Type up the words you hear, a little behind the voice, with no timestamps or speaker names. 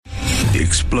The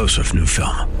explosive new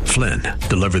film, Flynn,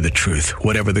 deliver the truth,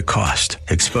 whatever the cost,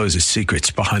 exposes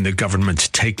secrets behind the government's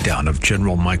takedown of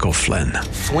General Michael Flynn.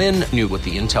 Flynn knew what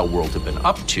the intel world had been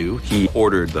up to. He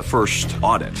ordered the first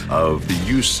audit of the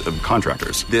use of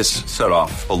contractors. This set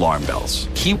off alarm bells.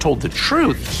 He told the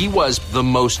truth. He was the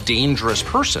most dangerous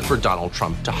person for Donald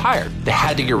Trump to hire. They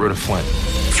had to get rid of Flynn.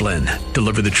 Flynn,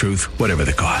 deliver the truth, whatever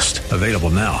the cost. Available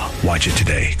now. Watch it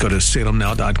today. Go to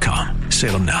salemnow.com.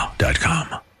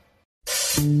 salemnow.com.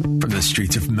 From the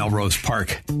streets of Melrose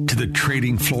Park to the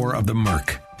trading floor of the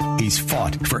Merc, he's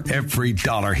fought for every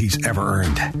dollar he's ever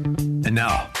earned. And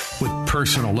now, with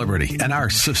personal liberty and our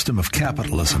system of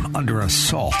capitalism under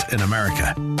assault in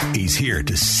America, he's here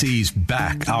to seize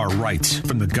back our rights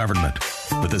from the government.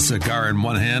 With a cigar in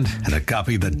one hand and a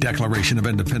copy of the Declaration of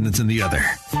Independence in the other,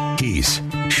 he's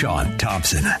Sean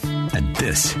Thompson. And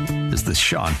this is the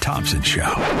Sean Thompson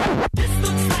Show. This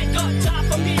looks like a job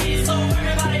for me, so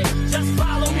everybody just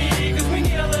follow me, because we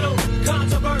need a little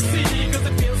controversy, because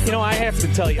it feels You know, I have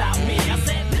to tell you,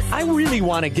 I really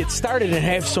want to get started and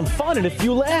have some fun and a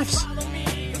few laughs.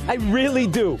 I really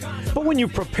do. But when you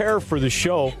prepare for the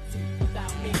show,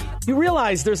 you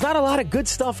realize there's not a lot of good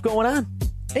stuff going on.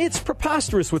 It's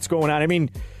preposterous what's going on. I mean,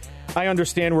 I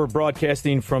understand we're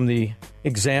broadcasting from the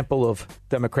example of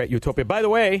Democrat utopia. By the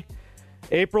way,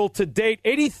 April to date,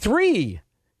 83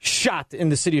 shot in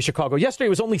the city of Chicago. Yesterday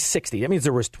was only 60. That means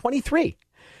there was 23.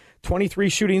 23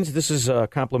 shootings. This is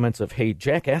compliments of Hey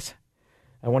Jackass.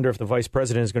 I wonder if the vice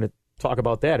president is going to talk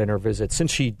about that in her visit.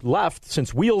 Since she left,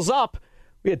 since Wheels Up,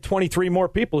 we had 23 more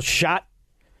people shot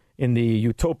in the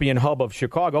utopian hub of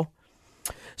Chicago.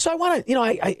 So I want to,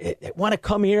 I want to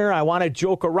come here. I want to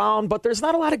joke around, but there's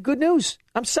not a lot of good news.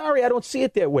 I'm sorry, I don't see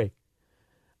it that way.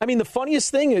 I mean, the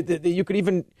funniest thing that you could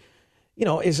even,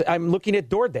 is I'm looking at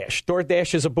DoorDash.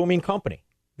 DoorDash is a booming company.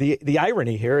 The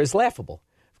irony here is laughable.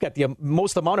 We've got the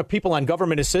most amount of people on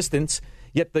government assistance,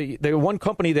 yet the one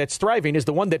company that's thriving is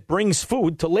the one that brings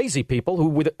food to lazy people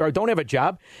who don't have a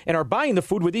job and are buying the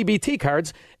food with EBT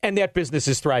cards, and that business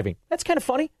is thriving. That's kind of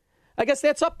funny. I guess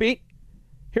that's upbeat.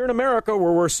 Here in America,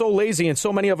 where we're so lazy and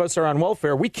so many of us are on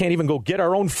welfare, we can't even go get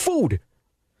our own food,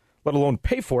 let alone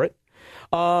pay for it.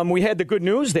 We had the good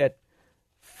news that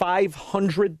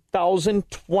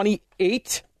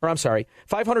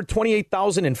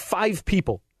 528,005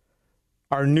 people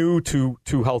are new to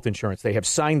health insurance. They have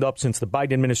signed up since the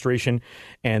Biden administration,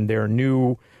 and their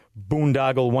new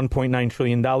boondoggle $1.9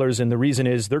 trillion. And the reason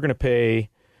is they're going to pay,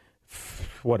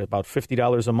 about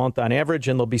 $50 a month on average,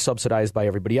 and they'll be subsidized by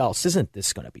everybody else. Isn't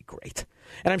this going to be great?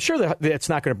 And I'm sure that it's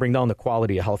not going to bring down the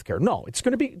quality of health care. No, it's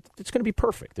going to be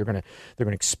perfect. They're going to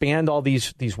expand all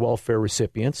these welfare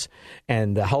recipients,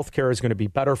 and the health care is going to be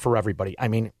better for everybody. I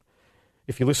mean,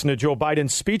 if you listen to Joe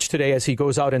Biden's speech today as he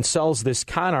goes out and sells this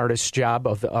con artist job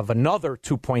of another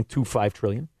 $2.25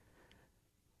 trillion,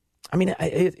 I mean,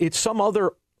 it's some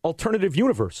other alternative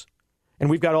universe. And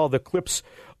we've got all the clips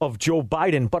of Joe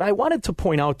Biden. But I wanted to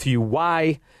point out to you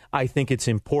why I think it's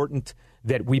important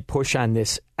that we push on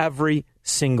this every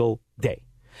single day.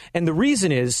 And the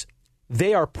reason is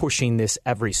they are pushing this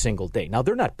every single day. Now,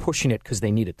 they're not pushing it because they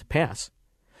need it to pass.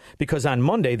 Because on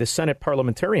Monday, the Senate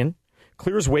parliamentarian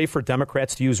clears way for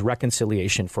Democrats to use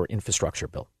reconciliation for infrastructure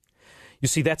bill. You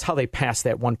see, that's how they passed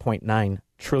that $1.9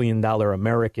 trillion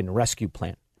American Rescue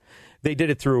Plan. They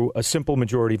did it through a simple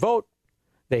majority vote.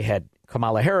 They had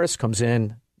Kamala Harris comes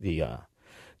in, the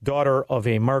daughter of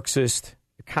a Marxist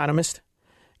economist,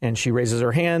 and she raises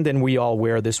her hand, and we all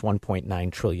wear this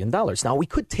 $1.9 trillion. Now, we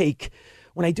could take,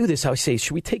 when I do this, I say,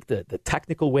 should we take the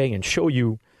technical way and show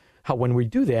you how when we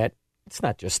do that, it's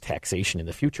not just taxation in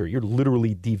the future. You're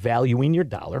literally devaluing your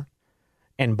dollar,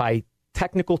 and by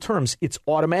technical terms, it's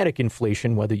automatic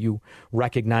inflation, whether you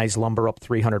recognize lumber up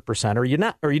 300%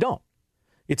 or you don't.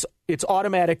 It's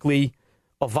automatically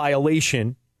a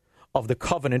violation of the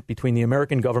covenant between the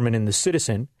American government and the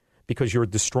citizen because you're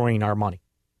destroying our money.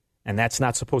 And that's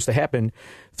not supposed to happen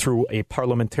through a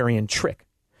parliamentarian trick.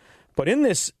 But in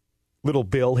this little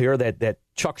bill here that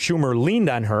Chuck Schumer leaned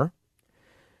on her,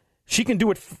 she can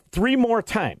do it 3 more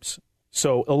times.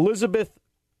 So Elizabeth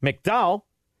McDowell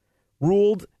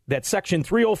ruled that Section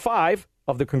 305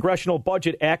 of the Congressional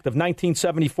Budget Act of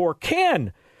 1974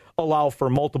 can allow for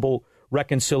multiple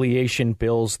reconciliation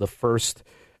bills the first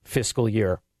fiscal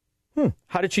year.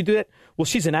 How did she do that? Well,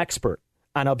 she's an expert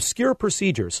on obscure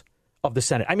procedures of the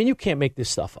Senate. I mean, you can't make this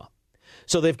stuff up.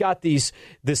 So they've got this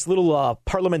little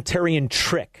parliamentarian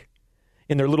trick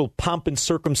in their little pomp and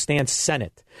circumstance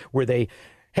Senate where they,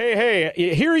 hey,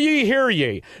 hear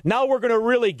ye. Now we're going to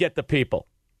really get the people.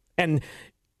 And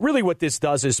really what this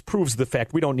does is proves the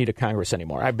fact we don't need a Congress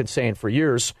anymore. I've been saying for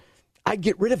years, I'd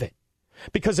get rid of it.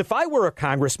 Because if I were a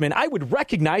congressman, I would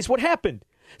recognize what happened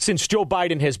since Joe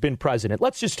Biden has been president.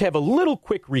 Let's just have a little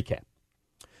quick recap.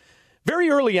 Very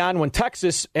early on, when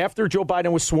Texas, after Joe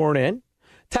Biden was sworn in,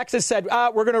 Texas said,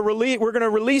 we're going to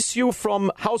release you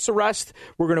from house arrest.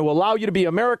 We're going to allow you to be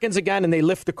Americans again, and they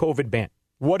lift the COVID ban.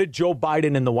 What did Joe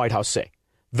Biden and the White House say?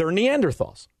 They're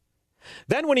Neanderthals.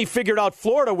 Then when he figured out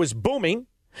Florida was booming,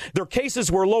 their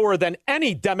cases were lower than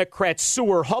any Democrat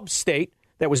sewer hub state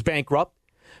that was bankrupt.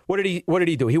 What did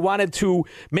he do? He wanted to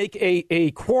make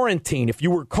a quarantine. If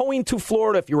you were going to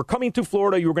Florida, you were going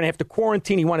to have to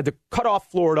quarantine. He wanted to cut off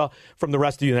Florida from the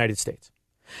rest of the United States.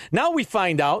 Now we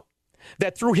find out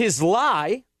that through his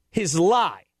lie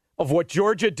of what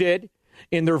Georgia did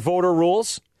in their voter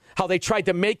rules, how they tried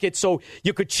to make it so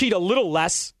you could cheat a little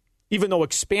less, even though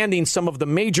expanding some of the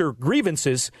major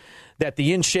grievances that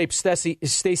the in-shape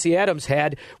Stacey Adams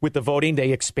had with the voting.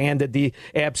 They expanded the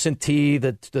absentee,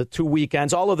 the 2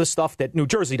 weekends, all of the stuff that New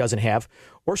Jersey doesn't have,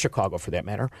 or Chicago for that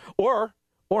matter, or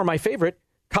my favorite,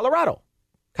 Colorado.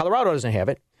 Colorado doesn't have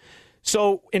it.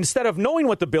 So instead of knowing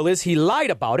what the bill is, he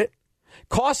lied about it,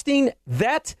 costing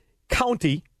that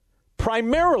county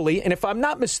primarily, and if I'm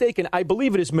not mistaken, I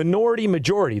believe it is minority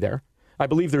majority there. I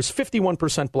believe there's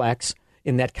 51% blacks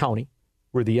in that county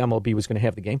where the MLB was going to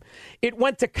have the game. It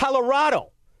went to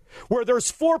Colorado, where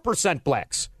there's 4%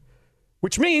 blacks,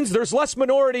 which means there's less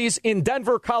minorities in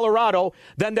Denver, Colorado,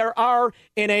 than there are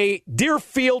in a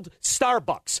Deerfield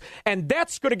Starbucks. And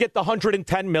that's going to get the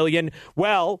 $110 million.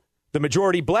 Well, the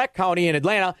majority black county in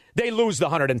Atlanta, they lose the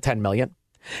 $110 million.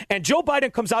 And Joe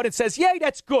Biden comes out and says, yay,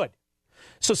 that's good.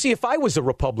 So see, if I was a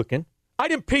Republican,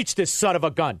 I'd impeach this son of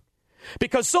a gun.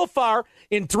 Because so far,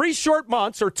 in 3 short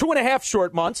months, or 2.5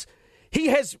 short months, he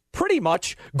has pretty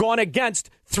much gone against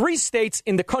 3 states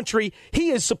in the country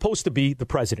he is supposed to be the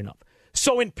president of.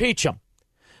 So impeach him.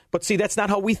 But see, that's not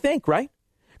how we think, right?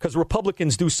 Because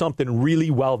Republicans do something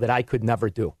really well that I could never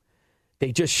do.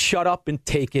 They just shut up and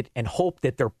take it and hope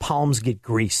that their palms get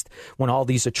greased when all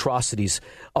these atrocities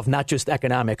of not just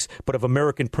economics, but of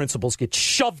American principles get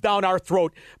shoved down our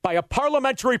throat by a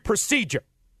parliamentary procedure.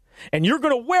 And you're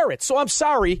going to wear it. So I'm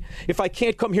sorry if I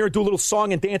can't come here and do a little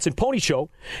song and dance and pony show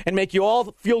and make you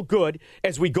all feel good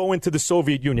as we go into the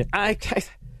Soviet Union. I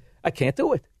can't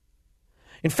do it.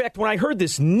 In fact, when I heard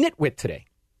this nitwit today,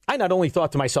 I not only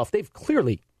thought to myself, they've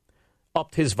clearly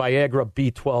upped his Viagra,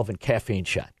 B12, and caffeine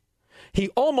shot. He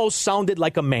almost sounded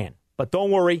like a man. But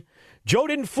don't worry, Joe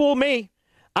didn't fool me.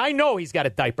 I know he's got a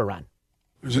diaper on.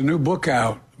 There's a new book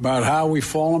out about how we've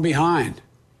fallen behind.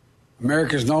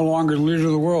 America's no longer the leader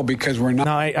of the world because we're not.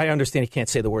 Now, I understand he can't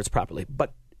say the words properly.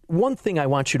 But one thing I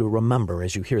want you to remember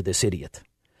as you hear this idiot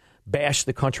bash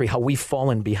the country, how we've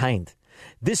fallen behind.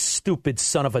 This stupid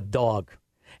son of a dog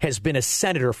has been a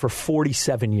senator for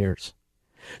 47 years.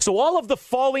 So all of the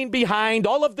falling behind,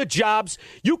 all of the jobs,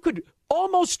 you could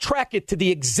almost track it to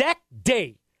the exact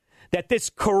day that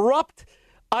this corrupt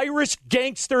Irish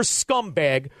gangster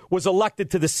scumbag was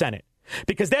elected to the Senate.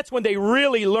 Because that's when they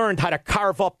really learned how to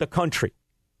carve up the country.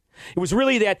 It was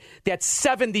really that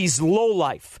 70s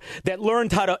lowlife that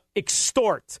learned how to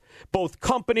extort both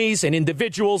companies and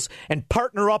individuals and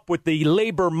partner up with the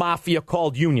labor mafia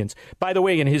called unions. By the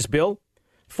way, in his bill,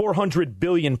 $400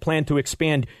 billion plan to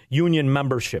expand union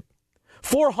membership.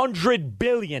 $400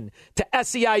 billion to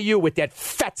SEIU with that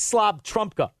fat slob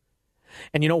Trumpka.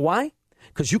 And you know why?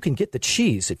 Because you can get the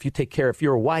cheese if you take care, if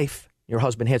you're a wife, your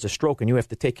husband has a stroke and you have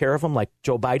to take care of him like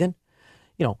Joe Biden.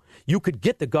 You know, you could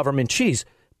get the government cheese,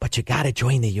 but you got to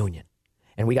join the union.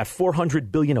 And we got $400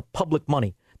 billion of public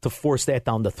money to force that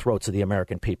down the throats of the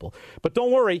American people. But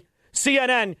don't worry,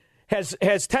 CNN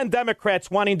has 10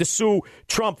 Democrats wanting to sue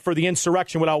Trump for the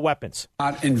insurrection without weapons.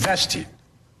 Not investing.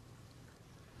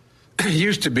 It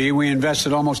used to be we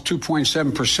invested almost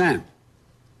 2.7%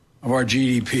 of our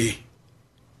GDP.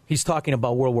 He's talking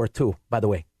about World War II, by the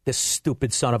way, this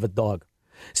stupid son of a dog.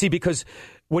 See, because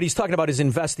what he's talking about is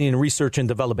investing in research and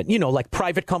development, you know, like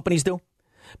private companies do.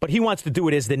 But he wants to do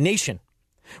it as the nation,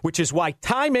 which is why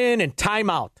time in and time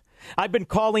out, I've been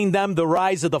calling them the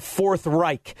rise of the Fourth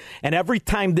Reich. And every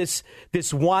time this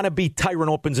wannabe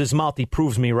tyrant opens his mouth, he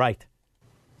proves me right.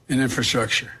 In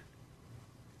infrastructure.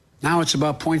 Now it's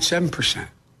about 0.7%.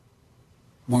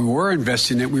 When we were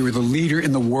investing in it, we were the leader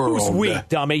in the world. Who's we,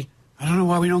 dummy? I don't know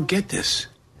why we don't get this.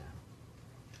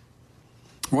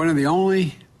 One of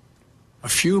a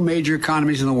few major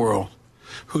economies in the world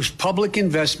whose public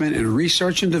investment in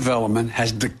research and development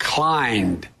has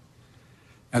declined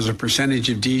as a percentage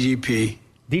of DDP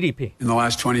in the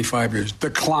last 25 years.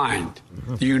 Declined.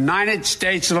 Mm-hmm. The United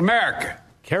States of America.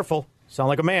 Careful. Sound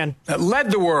like a man. That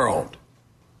led the world.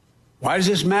 Why does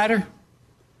this matter?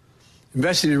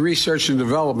 Investing in research and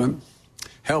development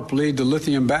helped lead to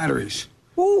lithium batteries.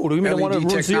 Ooh, do you mean LED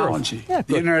technology. Yeah,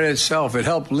 the internet itself, it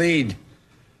helped lead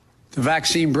to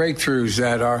vaccine breakthroughs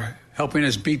that are helping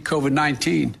us beat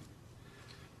COVID-19.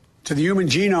 To the Human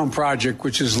Genome Project,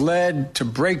 which has led to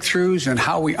breakthroughs in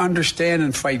how we understand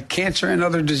and fight cancer and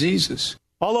other diseases.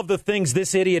 All of the things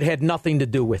this idiot had nothing to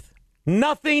do with.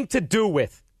 Nothing to do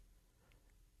with.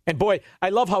 And boy, I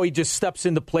love how he just steps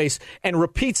into place and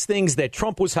repeats things that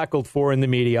Trump was heckled for in the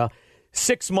media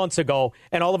 6 months ago,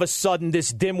 and all of a sudden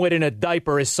this dimwit in a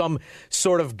diaper is some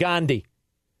sort of Gandhi.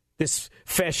 This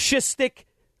fascistic,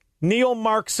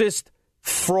 neo-Marxist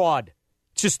fraud.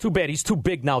 It's just too bad. He's too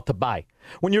big now to buy.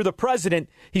 When you're the president,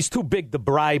 he's too big to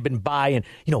bribe and buy and,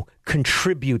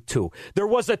 contribute to. There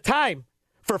was a time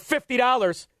for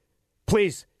 $50,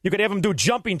 please, you could have him do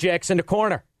jumping jacks in the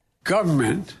corner.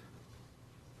 Government,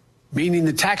 meaning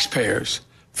the taxpayers,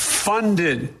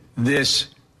 funded this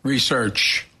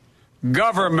research.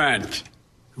 Government.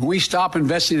 When we stop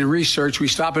investing in research, we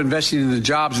stop investing in the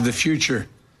jobs of the future.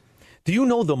 Do you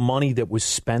know the money that was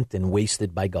spent and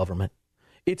wasted by government?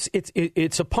 It's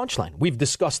a punchline. We've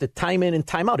discussed it time in and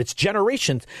time out. It's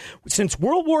generations. Since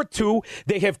World War II,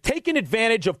 they have taken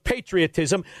advantage of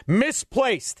patriotism,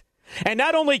 misplaced, and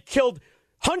not only killed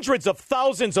hundreds of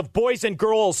thousands of boys and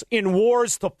girls in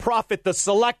wars to profit the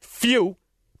select few,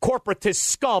 corporatist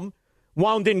scum,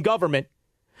 wound in government,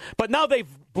 but now they've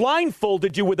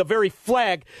blindfolded you with a very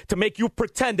flag to make you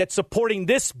pretend that supporting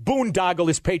this boondoggle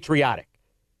is patriotic.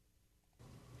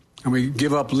 And we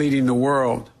give up leading the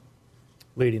world.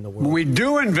 Leading the world. When we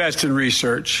do invest in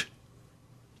research,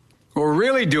 what we're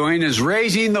really doing is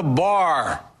raising the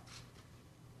bar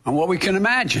on what we can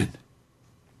imagine.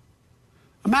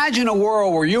 Imagine a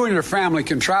world where you and your family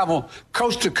can travel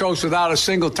coast to coast without a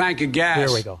single tank of gas.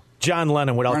 There we go. John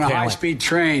Lennon without talent. Or in a talent. high-speed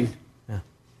train,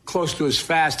 close to as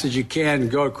fast as you can,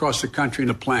 go across the country in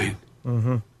a plane.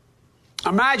 Mm-hmm.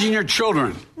 Imagine your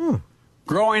children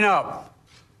growing up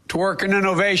to work in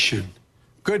innovation,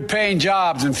 good-paying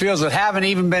jobs in fields that haven't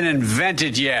even been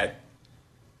invented yet.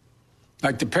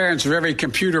 Like the parents of every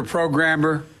computer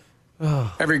programmer,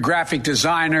 every graphic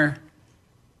designer,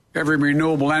 every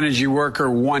renewable energy worker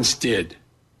once did,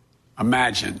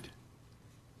 imagined.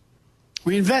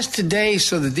 We invest today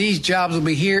so that these jobs will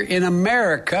be here in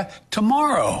America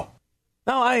tomorrow.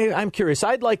 Now, I'm curious.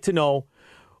 I'd like to know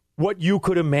what you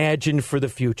could imagine for the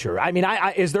future. I mean,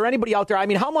 is there anybody out there? I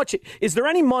mean, how much is there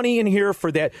any money in here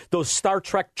for those Star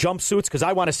Trek jumpsuits? Because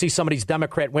I want to see some of these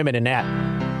Democrat women in that.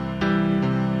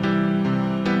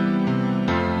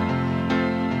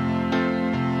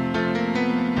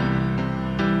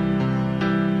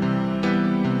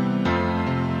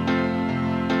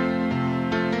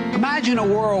 Imagine a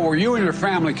world where you and your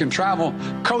family can travel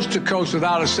coast to coast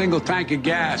without a single tank of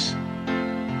gas,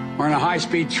 or in a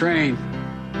high-speed train,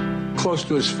 close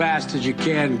to as fast as you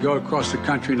can, go across the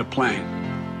country in a plane.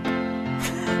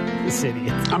 This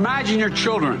idiot. Imagine your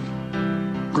children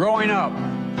growing up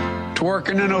to work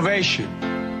in innovation,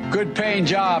 good-paying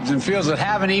jobs in fields that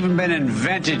haven't even been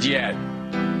invented yet.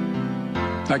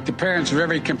 Like the parents of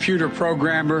every computer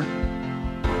programmer,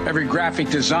 every graphic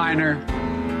designer,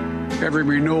 every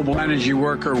renewable energy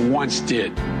worker once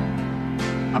did.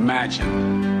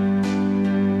 Imagine.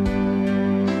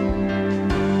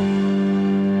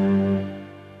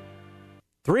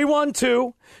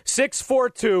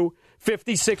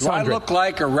 $312-642-5600. Do I look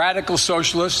like a radical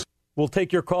socialist? We'll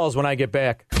take your calls when I get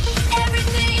back.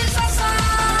 Everything is awesome.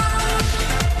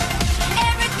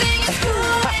 Everything is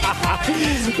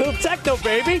cool. Little techno,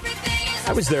 baby.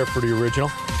 I was there for the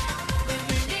original.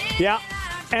 Yeah.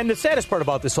 And the saddest part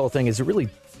about this whole thing is it really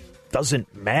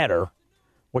doesn't matter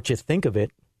what you think of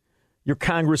it. Your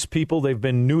Congress people, they've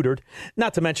been neutered.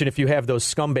 Not to mention if you have those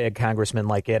scumbag congressmen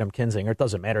like Adam Kinzinger, it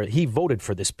doesn't matter. He voted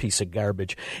for this piece of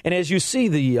garbage. And as you see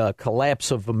the collapse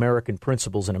of American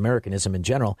principles and Americanism in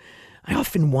general, I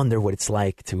often wonder what it's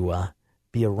like to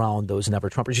be around those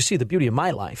never-Trumpers. You see, the beauty of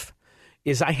my life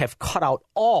is I have cut out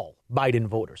all Biden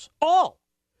voters. All!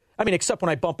 I mean, except when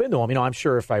I bump into them. You know, I'm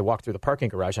sure if I walk through the parking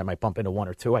garage, I might bump into one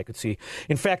or two. I could see.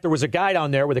 In fact, there was a guy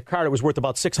down there with a car that was worth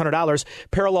about $600,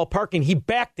 parallel parking. He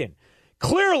backed in.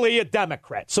 Clearly a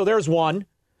Democrat. So there's one.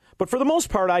 But for the most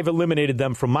part, I've eliminated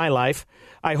them from my life.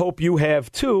 I hope you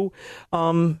have too,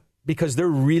 because they're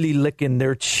really licking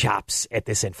their chops at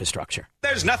this infrastructure.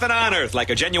 There's nothing on earth like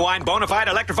a genuine, bona fide,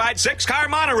 electrified 6-car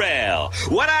monorail.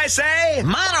 What I say?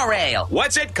 Monorail.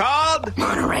 What's it called?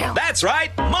 Monorail. That's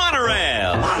right,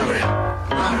 monorail. Monorail.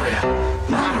 Monorail.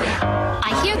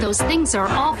 I hear those things are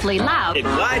awfully loud. It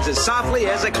glides as softly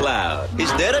as a cloud.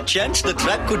 Is there a chance the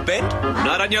track could bend?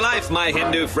 Not on your life, my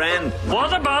Hindu friend.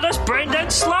 What about us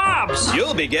brain-dead slobs?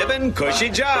 You'll be given cushy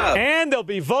jobs. And they'll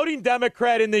be voting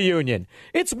Democrat in the union.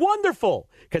 It's wonderful,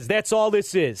 because that's all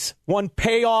this is. One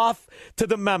payoff to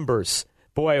the members.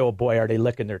 Boy, oh boy, are they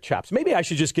licking their chops. Maybe I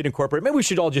should just get incorporated. Maybe we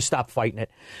should all just stop fighting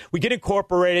it. We get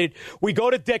incorporated. We go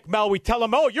to Dick Mel. We tell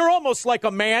him, oh, you're almost like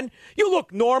a man. You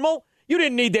look normal. You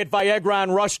didn't need that Viagra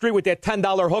on Rush Street with that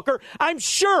 $10 hooker. I'm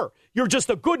sure you're just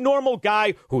a good, normal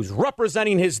guy who's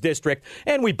representing his district.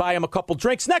 And we buy him a couple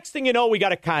drinks. Next thing you know, we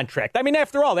got a contract. I mean,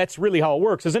 after all, that's really how it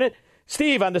works, isn't it?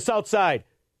 Steve on the South Side.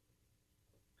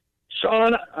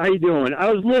 Sean, how you doing? I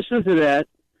was listening to that,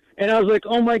 and I was like,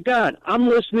 oh, my God, I'm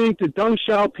listening to Deng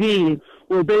Xiaoping,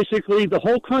 where basically the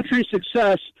whole country's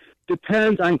success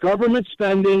depends on government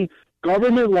spending,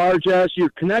 government largesse, your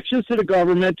connections to the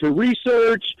government, to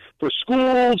research, for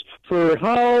schools, for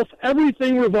health.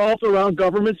 Everything revolves around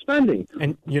government spending.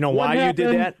 And you know why you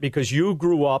did that? Because you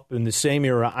grew up in the same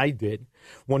era I did,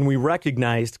 when we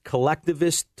recognized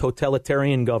collectivist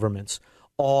totalitarian governments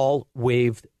all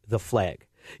waved the flag.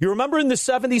 You remember in the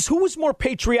 70s, who was more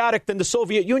patriotic than the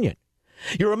Soviet Union?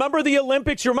 You remember the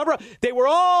Olympics? You remember they were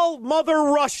all Mother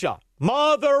Russia.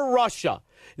 Mother Russia.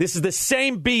 This is the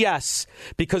same BS,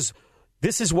 because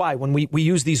this is why when we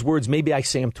use these words, maybe I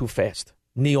say them too fast.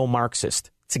 Neo-Marxist.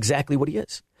 It's exactly what he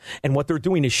is. And what they're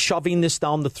doing is shoving this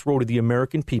down the throat of the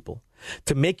American people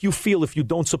to make you feel if you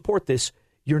don't support this,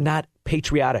 you're not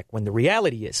patriotic, when the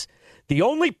reality is the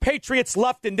only patriots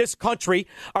left in this country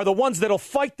are the ones that'll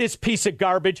fight this piece of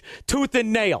garbage tooth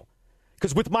and nail.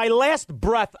 Because with my last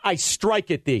breath, I strike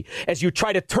at thee as you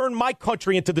try to turn my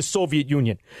country into the Soviet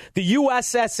Union. The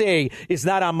USSA is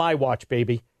not on my watch,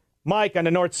 baby. Mike on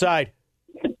the North Side.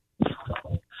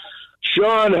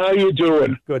 Sean, how you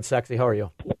doing? Good, sexy. How are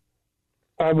you?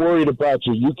 I'm worried about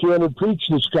you. You can't impeach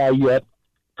this guy yet,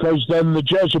 because then the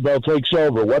Jezebel takes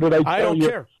over. What did I tell you? I don't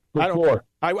care. Before?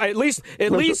 I at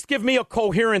least give me a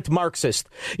coherent Marxist.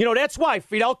 You know, that's why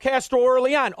Fidel Castro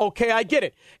early on, okay, I get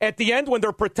it. At the end, when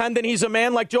they're pretending he's a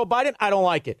man like Joe Biden, I don't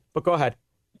like it. But go ahead.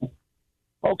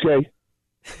 Okay.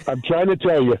 I'm trying to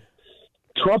tell you.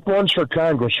 Trump runs for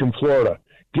Congress from Florida,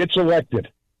 gets elected,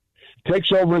 takes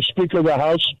over as Speaker of the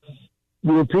House.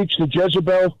 You impeach the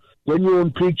Jezebel, then you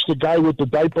impeach the guy with the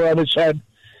diaper on his head,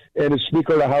 and as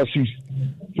Speaker of the House,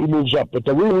 he moves up. But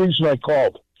the real reason I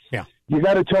called, you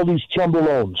got to tell these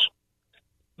chumbalones,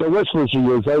 the listeners of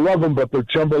yours, I love them, but they're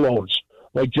chumbalones.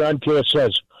 Like John Cass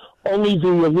says, only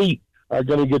the elite are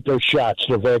going to get their shots,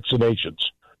 their vaccinations.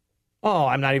 Oh,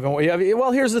 I'm not even.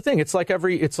 Well, here's the thing. It's like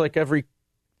every.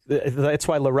 That's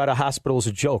why Loretta Hospital is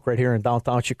a joke right here in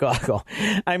downtown Chicago.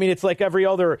 I mean, it's like every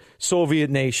other Soviet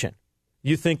nation.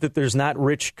 You think that there's not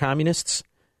rich communists?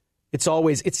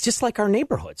 It's just like our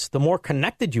neighborhoods. The more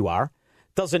connected you are,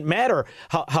 doesn't matter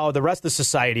how the rest of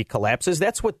society collapses.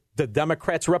 That's what the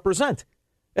Democrats represent.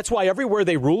 That's why everywhere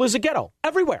they rule is a ghetto.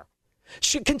 Everywhere.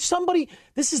 Can somebody,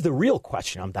 this is the real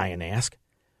question I'm dying to ask.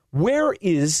 Where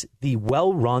is the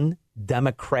well-run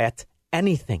Democrat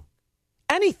anything?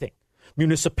 Anything.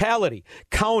 Municipality,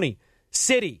 county,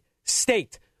 city,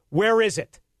 state. Where is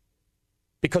it?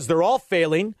 Because they're all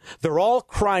failing. They're all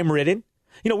crime-ridden.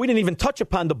 You know, we didn't even touch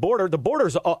upon the border. The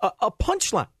border's a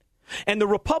punchline. And the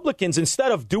Republicans,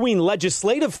 instead of doing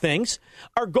legislative things,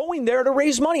 are going there to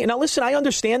raise money. And now, listen, I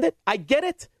understand it. I get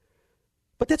it.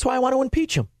 But that's why I want to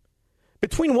impeach him.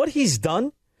 Between what he's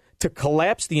done to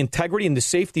collapse the integrity and the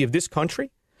safety of this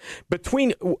country,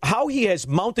 between how he has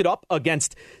mounted up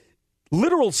against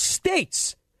literal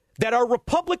states that are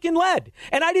Republican-led.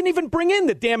 And I didn't even bring in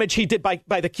the damage he did by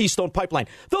the Keystone Pipeline.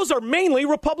 Those are mainly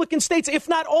Republican states, if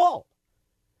not all.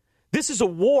 This is a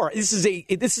war. This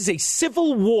is a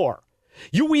civil war.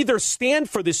 You either stand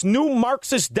for this new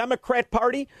Marxist Democrat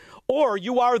Party or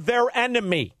you are their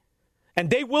enemy. And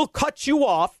they will cut you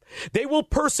off, they will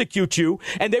persecute you,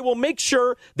 and they will make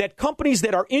sure that companies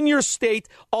that are in your state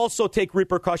also take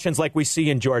repercussions like we see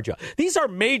in Georgia. These are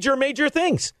major, major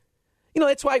things. You know,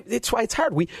 that's why it's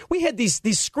hard. We had these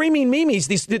screaming memes.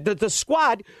 The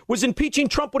squad was impeaching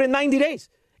Trump within 90 days.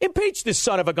 Impeach this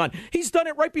son of a gun. He's done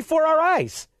it right before our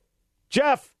eyes.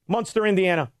 Jeff, Munster,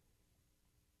 Indiana.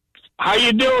 How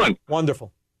you doing?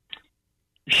 Wonderful.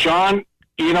 Sean,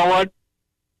 you know what?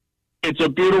 It's a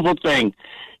beautiful thing.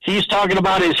 He's talking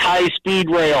about his high-speed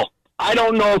rail. I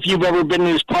don't know if you've ever been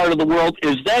in this part of the world.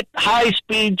 Is that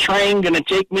high-speed train going to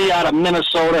take me out of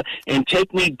Minnesota and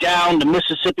take me down the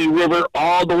Mississippi River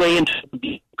all the way into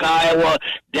Iowa,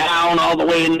 down all the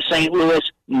way into St. Louis?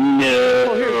 No.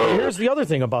 Well, here's the other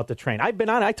thing about the train. I've been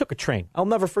on it. I took a train. I'll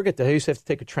never forget that. I used to have to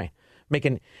take a train.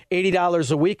 making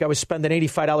 $80 a week. I was spending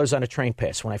 $85 on a train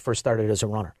pass when I first started as a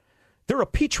runner. They're a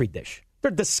petri dish.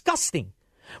 They're disgusting.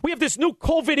 We have this new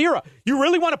COVID era. You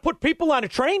really want to put people on a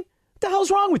train? What the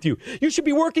hell's wrong with you? You should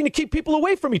be working to keep people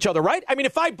away from each other, right? I mean,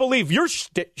 if I believe your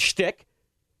shtick,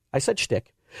 I said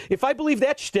shtick. If I believe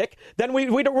that shtick, then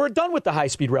we're done with the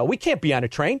high-speed rail. We can't be on a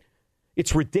train.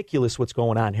 It's ridiculous what's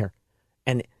going on here.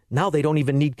 And now they don't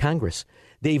even need Congress.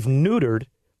 They've neutered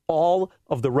all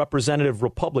of the representative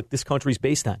republic this country's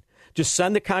based on. Just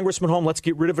send the congressman home. Let's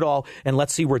get rid of it all, and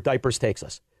let's see where diapers takes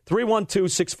us.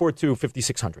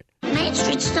 312-642-5600. Main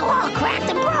Street's still all cracked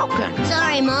and broken.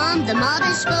 Sorry, Mom. The mother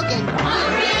has spoken.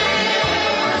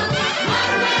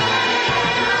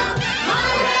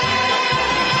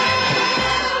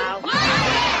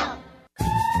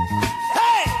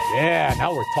 Yeah,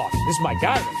 now we're talking. This is my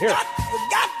guy right here. We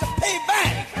got to pay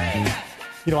back.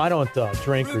 You know, I don't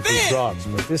drink or do drugs,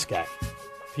 but this guy,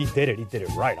 if he did it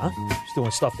right, huh? He's doing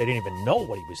stuff they didn't even know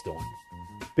what he was doing.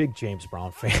 Big James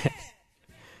Brown fan.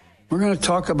 We're going to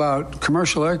talk about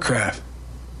commercial aircraft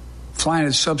flying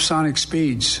at subsonic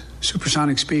speeds,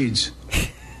 supersonic speeds.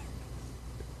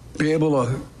 Be able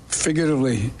to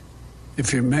figuratively,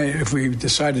 if we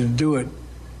decided to do it,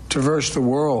 traverse the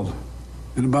world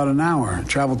in about an hour,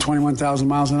 travel 21,000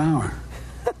 miles an hour.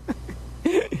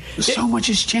 So much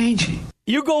is changing.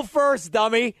 You go first,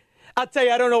 dummy. I'll tell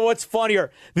you, I don't know what's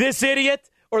funnier, this idiot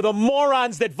or the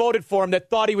morons that voted for him that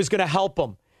thought he was going to help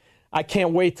them. I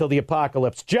can't wait till the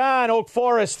apocalypse. John, Oak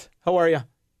Forest, how are you?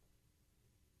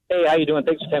 Hey, how you doing?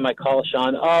 Thanks for taking my call,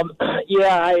 Sean. I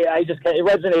just it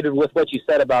resonated with what you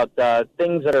said about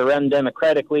things that are run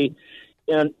democratically,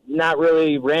 not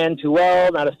really ran too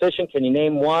well, not efficient. Can you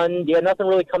name one? Yeah, nothing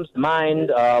really comes to mind.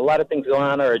 A lot of things going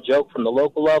on are a joke from the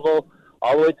local level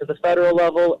all the way to the federal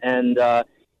level, and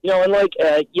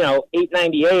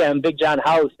 8:90 a.m., Big John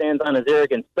Howe stands on his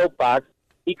arrogant soapbox.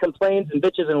 He complains and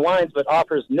bitches and whines, but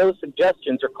offers no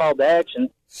suggestions or call to action.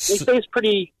 He stays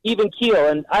pretty even keel,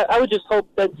 and I would just hope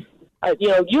that,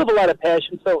 you have a lot of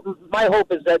passion, so my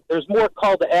hope is that there's more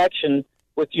call to action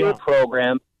with your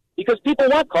program, because people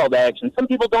want call to action. Some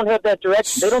people don't have that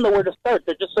direction. They don't know where to start.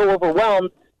 They're just so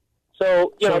overwhelmed.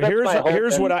 So, that's my hope.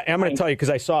 Here's what I'm going to tell you,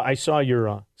 because I saw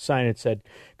your sign. It said,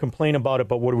 complain about it,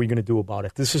 but what are we going to do about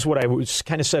it? This is what I was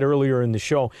kind of said earlier in the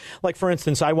show. Like, for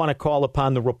instance, I want to call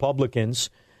upon the Republicans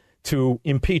to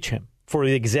impeach him for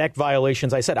the exact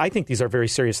violations I said. I think these are very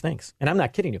serious things, and I'm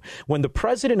not kidding you. When the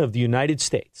president of the United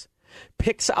States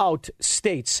picks out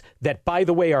states that, by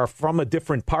the way, are from a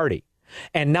different party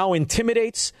and now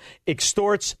intimidates,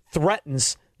 extorts,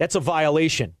 threatens, that's a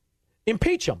violation.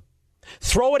 Impeach him.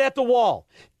 Throw it at the wall.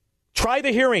 Try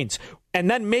the hearings. And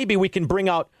then maybe we can bring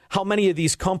out how many of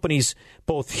these companies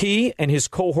both he and his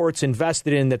cohorts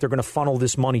invested in that they're going to funnel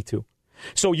this money to.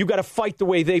 So you got to fight the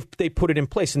way they put it in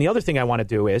place. And the other thing I want to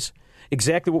do is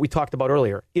exactly what we talked about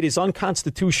earlier. It is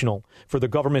unconstitutional for the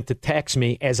government to tax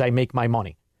me as I make my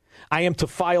money. I am to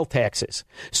file taxes.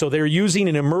 So they're using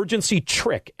an emergency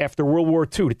trick after World War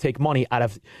II to take money out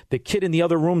of the kid in the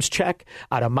other room's check,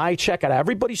 out of my check, out of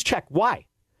everybody's check. Why?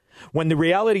 When the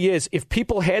reality is, if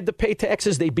people had to pay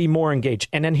taxes, they'd be more engaged.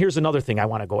 And then here's another thing I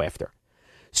want to go after.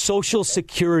 Social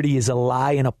Security is a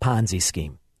lie and a Ponzi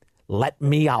scheme. Let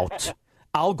me out.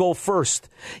 I'll go first.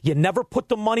 You never put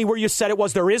the money where you said it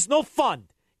was. There is no fund.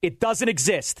 It doesn't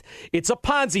exist. It's a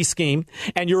Ponzi scheme,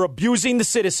 and you're abusing the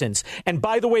citizens. And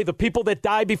by the way, the people that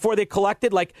die before they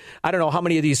collected, like, I don't know how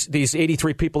many of these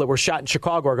 83 people that were shot in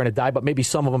Chicago are going to die, but maybe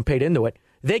some of them paid into it.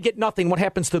 They get nothing. What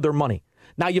happens to their money?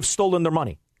 Now you've stolen their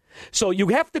money. So you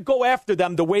have to go after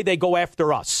them the way they go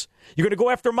after us. You're going to go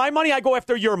after my money, I go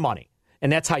after your money.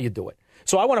 And that's how you do it.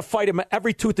 So I want to fight them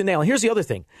every tooth and nail. And here's the other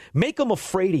thing. Make them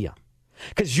afraid of you.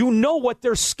 Because you know what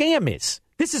their scam is.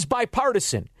 This is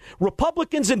bipartisan.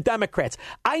 Republicans and Democrats.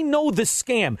 I know the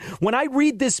scam. When I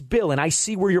read this bill and I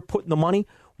see where you're putting the money,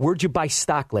 where'd you buy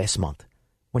stock last month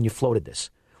when you floated this?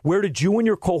 Where did you and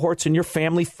your cohorts and your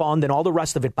family fund and all the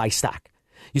rest of it buy stock?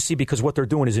 You see, because what they're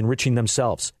doing is enriching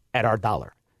themselves at our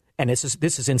dollar. And this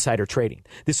is insider trading.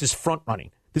 This is front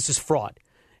running. This is fraud.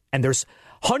 And there's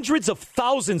hundreds of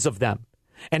thousands of them.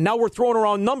 And now we're throwing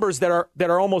around numbers that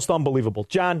are almost unbelievable.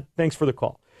 John, thanks for the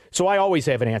call. So I always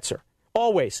have an answer.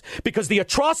 Always. Because the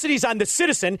atrocities on the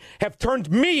citizen have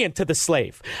turned me into the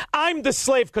slave. I'm the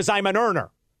slave because I'm an earner.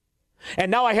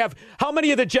 And now I have how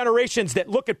many of the generations that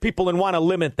look at people and want to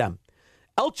limit them?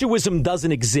 Altruism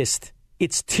doesn't exist.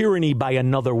 It's tyranny by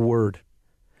another word.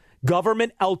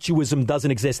 Government altruism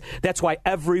doesn't exist. That's why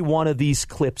every one of these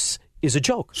clips is a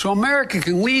joke. So America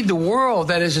can lead the world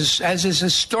as is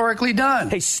historically done.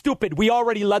 Hey, stupid, we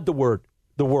already led the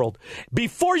world.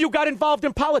 Before you got involved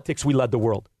in politics, we led the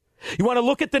world. You want to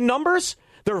look at the numbers?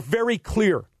 They're very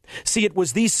clear. See, it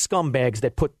was these scumbags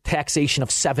that put taxation of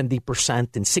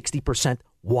 70% and 60%.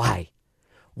 Why?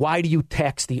 Why do you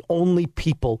tax the only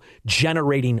people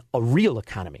generating a real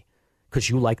economy? Because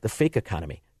you like the fake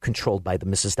economy controlled by the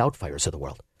Mrs. Doubtfires of the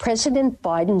world. President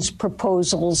Biden's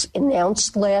proposals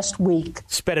announced last week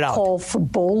call for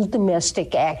bold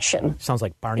domestic action. Sounds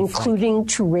like Barney including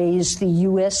to raise the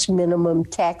U.S. minimum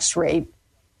tax rate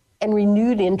and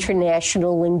renewed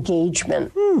international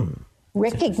engagement,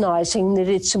 recognizing that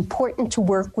it's important to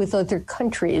work with other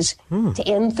countries to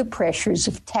end the pressures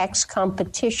of tax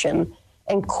competition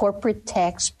and corporate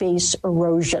tax base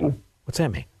erosion. What's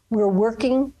that mean? We're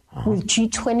working with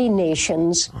G20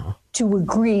 nations to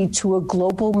agree to a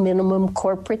global minimum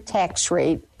corporate tax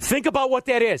rate. Think about what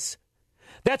that is.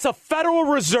 That's a Federal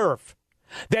Reserve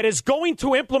that is going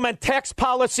to implement tax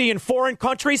policy in foreign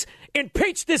countries.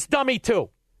 Impeach this dummy, too.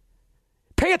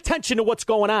 Pay attention to what's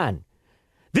going on.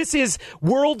 This is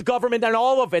world government and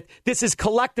all of it. This is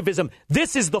collectivism.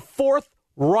 This is the Fourth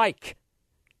Reich.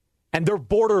 And they're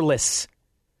borderless.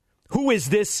 Who is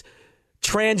this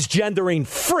transgendering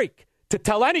freak to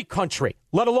tell any country,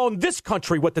 let alone this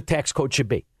country, what the tax code should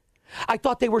be? I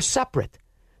thought they were separate.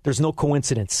 There's no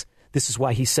coincidence. This is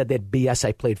why he said that BS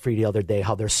I played for you the other day,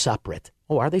 how they're separate.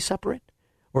 Oh, are they separate?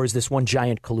 Or is this one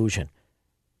giant collusion?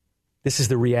 This is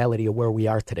the reality of where we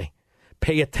are today.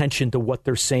 Pay attention to what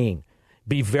they're saying.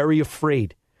 Be very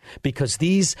afraid, because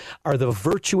these are the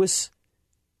virtuous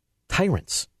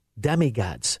tyrants,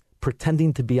 demigods,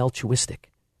 pretending to be altruistic.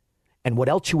 And what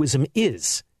altruism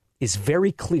is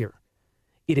very clear.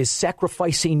 It is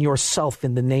sacrificing yourself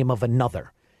in the name of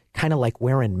another, kind of like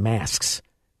wearing masks,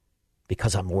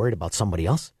 because I'm worried about somebody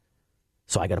else.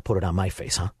 So I got to put it on my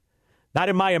face, huh? Not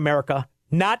in my America.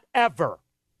 Not ever.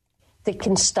 That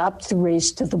can stop the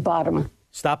race to the bottom.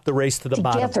 Stop the race to the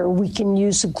bottom. Together, we can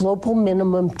use a global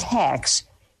minimum tax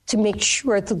to make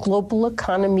sure the global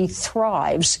economy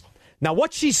thrives. Now,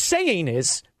 what she's saying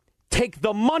is take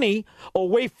the money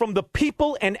away from the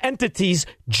people and entities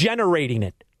generating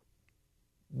it.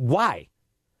 Why?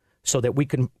 So that we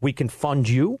can fund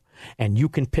you, and you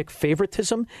can pick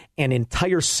favoritism, and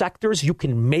entire sectors you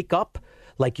can make up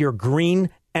like your green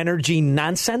energy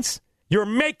nonsense. You're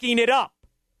making it up.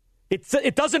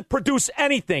 It doesn't produce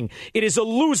anything. It is a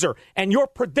loser, and your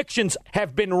predictions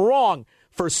have been wrong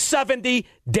for 70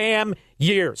 damn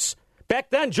years. Back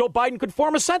then, Joe Biden could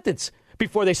form a sentence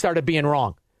before they started being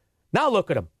wrong. Now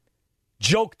look at him.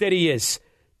 Joke that he is.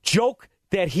 Joke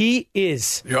that he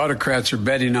is. The autocrats are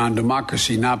betting on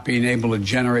democracy not being able to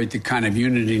generate the kind of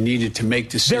unity needed to make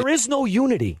decisions. There is no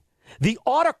unity. The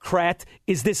autocrat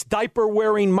is this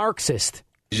diaper-wearing Marxist.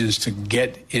 To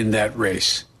get in that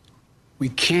race. We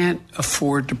can't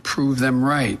afford to prove them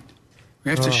right.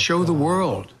 We have to show the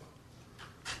world.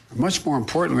 Much more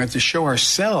importantly, we have to show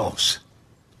ourselves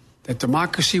that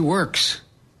democracy works.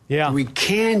 Yeah. We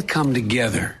can come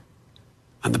together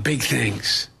on the big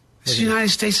things. This is the United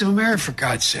States of America, for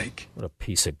God's sake. What a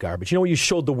piece of garbage. You know what you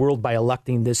showed the world by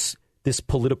electing this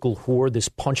political whore, this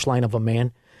punchline of a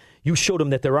man? You showed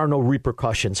them that there are no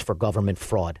repercussions for government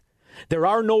fraud. There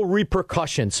are no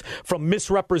repercussions from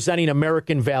misrepresenting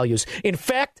American values. In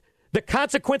fact, the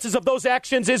consequences of those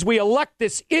actions is we elect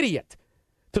this idiot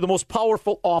to the most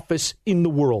powerful office in the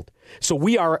world. So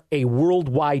we are a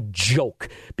worldwide joke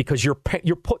because you're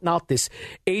putting out this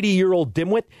 80-year-old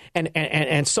dimwit,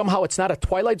 and somehow it's not a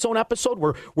Twilight Zone episode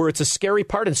where it's a scary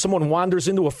part and someone wanders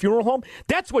into a funeral home.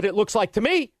 That's what it looks like to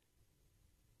me.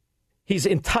 His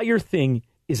entire thing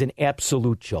is an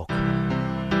absolute joke.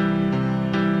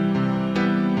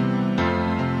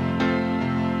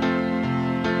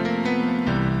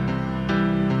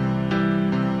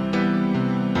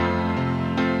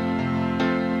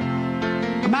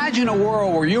 Imagine a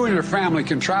world where you and your family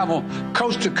can travel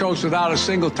coast to coast without a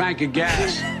single tank of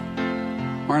gas.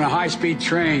 Or in a high-speed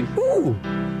train. Ooh.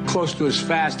 Close to as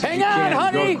fast as you can, can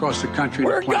honey. go across the country.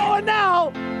 We're going now.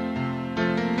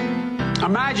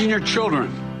 Imagine your children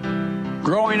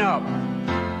growing up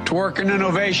to work in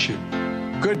innovation,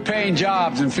 good-paying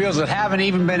jobs in fields that haven't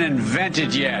even been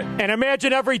invented yet. And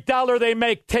imagine every dollar they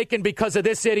make taken because of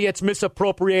this idiot's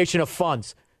misappropriation of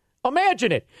funds.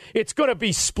 Imagine it. It's going to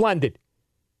be splendid.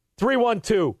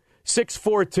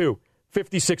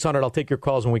 312-642-5600. I'll take your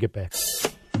calls when we get back.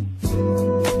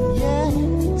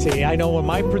 See, I know when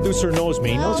my producer knows me,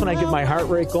 he knows when I get my heart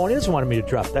rate going, he doesn't want me to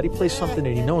drop that. He plays something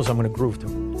that he knows I'm going to groove to.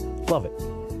 Love it.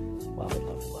 Love it,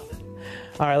 love it, love it.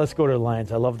 All right, let's go to the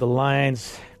lines. I love the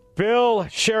lines. Bill,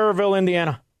 Cherville,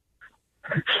 Indiana.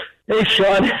 Hey,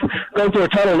 Sean. Going through a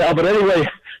tunnel now, but anyway,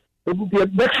 the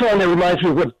next song that reminds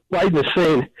me of what Biden is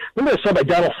saying. Remember that song by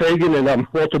Donald Fagen and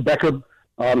Walter Becker?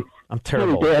 I'm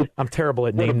terrible. I'm terrible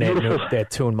at naming that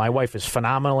tune. My wife is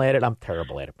phenomenal at it. I'm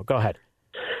terrible at it. But go ahead.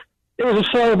 It was a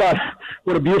song about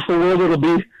what a beautiful world it'll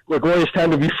be, what a glorious time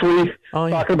to be free,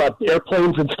 talking about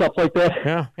airplanes and stuff like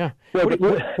that. Yeah.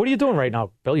 What are you doing right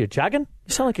now, Bill? You jogging?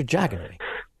 You sound like you're jogging to me.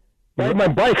 Riding my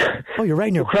bike. Oh, you're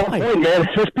riding your bike. Point, man.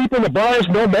 There's people in the bars,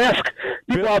 no mask.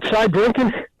 People outside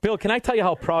drinking. Bill, can I tell you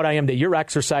how proud I am that you're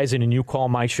exercising and you call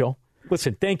my show?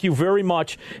 Listen, thank you very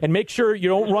much. And make sure you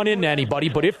don't run into anybody.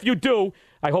 But if you do,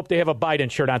 I hope they have a Biden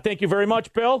shirt on. Thank you very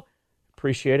much, Bill.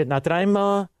 Appreciate it. Not that I'm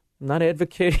not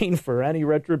advocating for any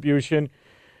retribution.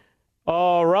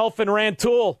 Oh, Ralph and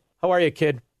Rantoul. How are you,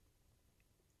 kid?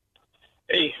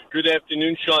 Hey, good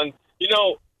afternoon, Sean. You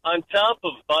know, on top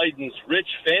of Biden's rich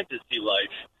fantasy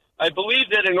life, I believe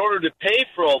that in order to pay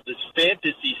for all this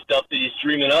fantasy stuff that he's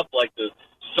dreaming up, like the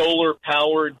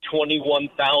solar-powered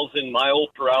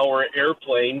 21,000-mile-per-hour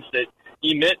airplanes that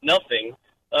emit nothing,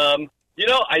 I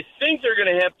think they're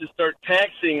going to have to start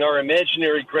taxing our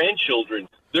imaginary grandchildren.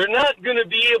 They're not going to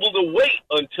be able to wait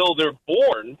until they're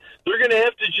born. They're going to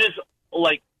have to just,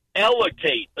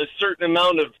 allocate a certain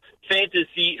amount of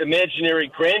fantasy imaginary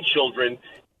grandchildren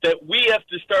that we have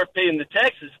to start paying the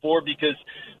taxes for, because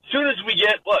as soon as we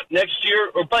get, next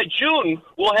year, or by June,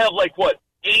 we'll have,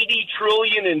 80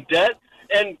 trillion in debt.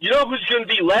 And you know who's going to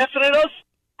be laughing at us?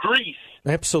 Greece.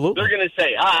 Absolutely. They're going to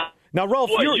say, Now, Ralph,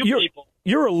 boy,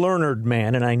 you're a learned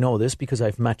man, and I know this because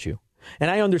I've met you. And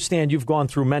I understand you've gone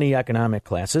through many economic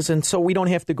classes, and so we don't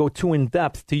have to go too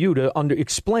in-depth to you to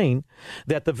explain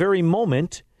that the very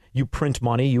moment you print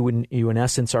money, you in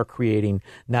essence are creating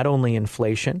not only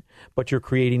inflation, but you're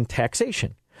creating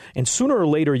taxation. And sooner or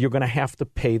later, you're going to have to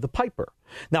pay the piper.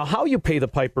 Now, how you pay the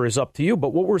piper is up to you,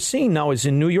 but what we're seeing now is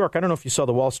in New York, I don't know if you saw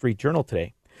the Wall Street Journal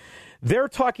today, they're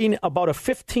talking about a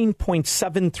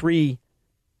 15.73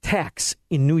 tax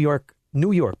in New York,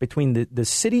 between the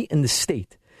city and the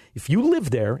state. If you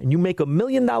live there and you make $1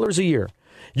 million a year,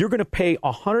 you're going to pay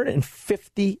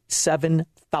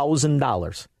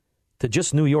 $157,000 to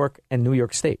just New York and New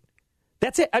York State.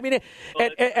 That's it. I mean,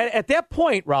 at that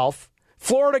point, Ralph,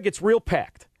 Florida gets real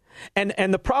packed.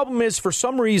 And the problem is, for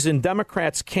some reason,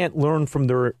 Democrats can't learn from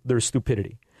their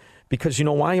stupidity. Because you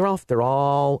know why, Ralph? They're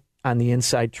all on the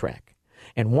inside track.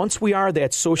 And once we are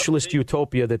that socialist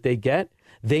utopia that they get,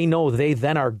 they know they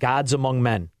then are gods among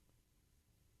men.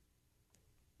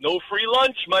 No free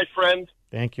lunch, my friend.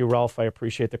 Thank you, Ralph. I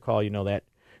appreciate the call. You know that.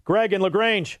 Greg in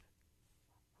LaGrange.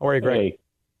 How are you, Greg? Hey.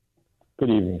 Good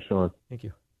evening, Sean. Thank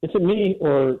you. Is it me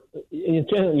or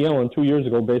Janet Yellen 2 years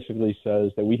ago basically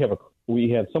says that we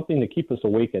have something to keep us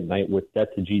awake at night with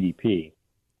debt to GDP?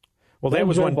 Well, that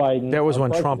was when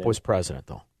Trump was president,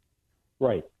 though.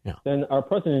 Right. Yeah. Then our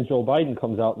president, Joe Biden,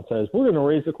 comes out and says, we're going to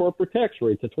raise the corporate tax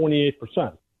rate to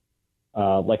 28%.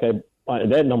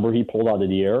 That number he pulled out of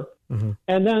the air. Mm-hmm.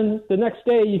 And then the next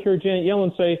day you hear Janet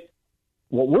Yellen say,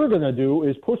 what we're going to do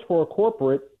is push for a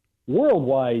corporate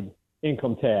worldwide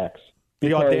income tax.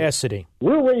 The audacity.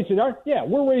 We're raising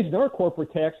our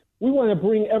corporate tax. We want to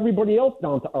bring everybody else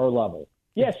down to our level.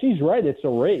 Yeah, she's right. It's a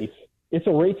race. It's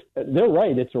a race. They're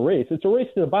right. It's a race. It's a race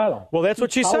to the bottom. Well, that's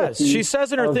what she says. She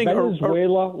says in her thing.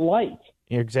 Venezuela light.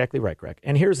 You're exactly right, Greg.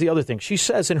 And here's the other thing. She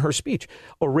says in her speech,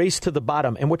 a race to the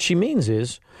bottom. And what she means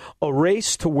is a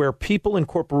race to where people and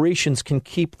corporations can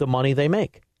keep the money they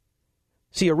make.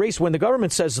 See, a race, when the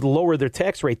government says lower their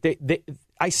tax rate,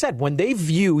 I said, when they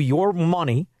view your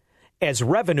money as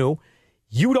revenue,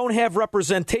 you don't have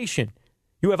representation.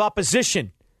 You have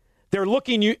opposition. They're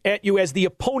looking at you as the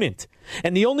opponent.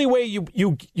 And the only way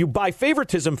you buy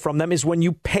favoritism from them is when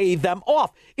you pay them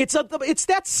off. It's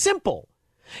that simple.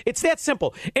 It's that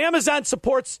simple. Amazon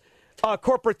supports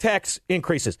corporate tax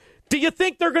increases. Do you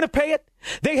think they're going to pay it?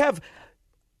 They have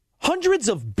hundreds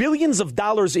of billions of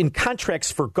dollars in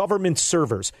contracts for government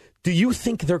servers. Do you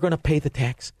think they're going to pay the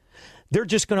tax? They're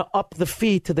just going to up the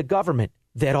fee to the government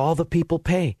that all the people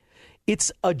pay.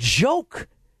 It's a joke.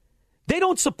 They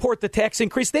don't support the tax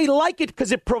increase. They like it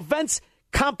because it prevents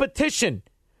competition.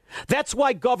 That's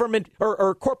why government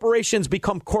or corporations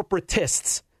become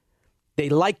corporatists. They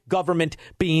like government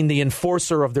being the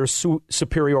enforcer of their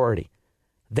superiority.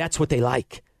 That's what they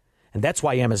like. And that's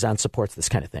why Amazon supports this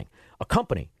kind of thing. A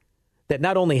company that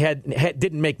not only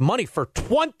didn't make money for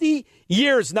 20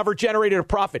 years, never generated a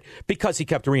profit because he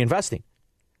kept reinvesting,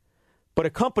 but a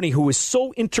company who is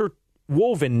so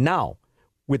interwoven now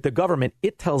with the government,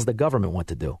 it tells the government what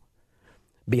to do.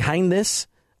 Behind this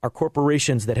are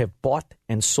corporations that have bought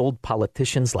and sold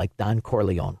politicians like Don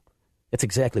Corleone. That's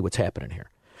exactly what's happening here.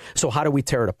 So how do we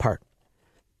tear it apart?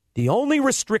 The only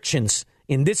restrictions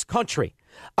in this country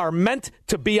are meant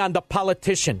to be on the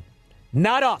politician,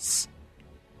 not us.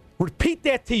 Repeat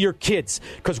that to your kids,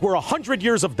 because we're 100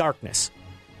 years of darkness.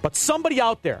 But somebody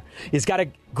out there has got a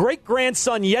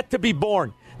great-grandson yet to be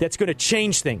born that's going to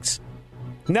change things.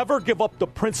 Never give up the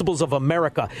principles of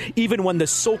America, even when the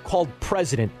so-called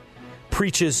president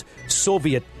preaches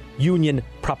Soviet Union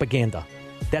propaganda.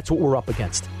 That's what we're up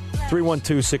against.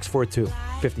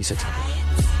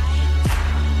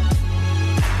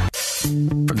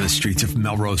 312-642-5600. From the streets of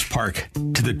Melrose Park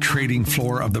to the trading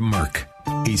floor of the Merc,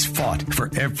 he's fought for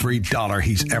every dollar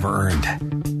he's ever earned.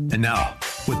 And now,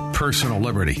 with personal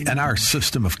liberty and our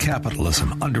system of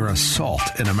capitalism under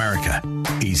assault in America,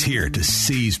 he's here to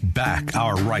seize back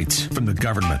our rights from the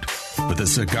government. With a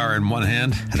cigar in one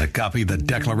hand and a copy of the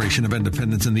Declaration of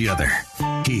Independence in the other,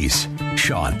 he's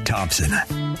Sean Thompson.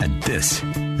 And this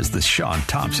is the Sean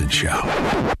Thompson Show.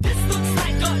 This looks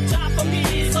like a job for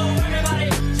me, so everybody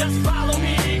just follow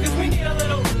me, because we need a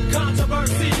little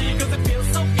controversy, because it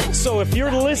feels so interesting. So if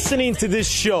you're listening to this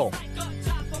show,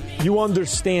 you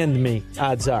understand me,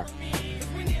 odds are.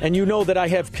 And you know that I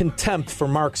have contempt for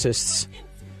Marxists.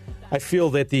 I feel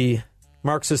that the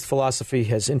Marxist philosophy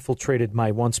has infiltrated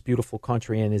my once beautiful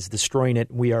country and is destroying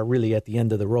it. We are really at the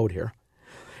end of the road here.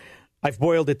 I've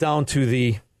boiled it down to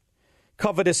the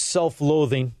covetous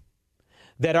self-loathing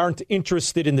that aren't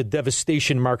interested in the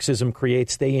devastation Marxism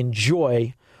creates. They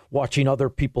enjoy watching other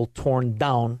people torn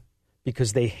down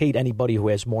because they hate anybody who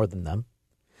has more than them.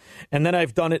 And then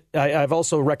I've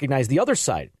also recognized the other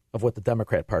side of what the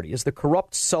Democrat Party is, the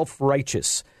corrupt,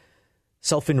 self-righteous,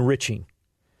 self-enriching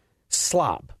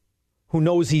slob who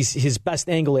knows his best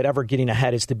angle at ever getting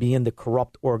ahead is to be in the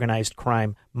corrupt, organized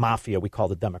crime mafia we call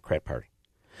the Democrat Party.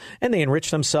 And they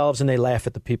enrich themselves and they laugh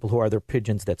at the people who are their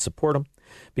pigeons that support them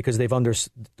because they've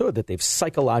understood that they've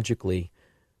psychologically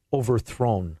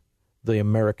overthrown the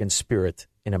American spirit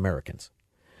in Americans.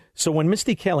 So when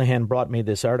Misty Callahan brought me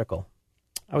this article,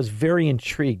 I was very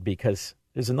intrigued because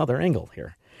there's another angle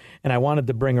here. And I wanted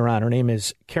to bring her on. Her name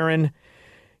is Karen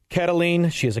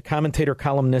Kataline. She is a commentator,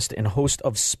 columnist, and host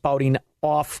of Spouting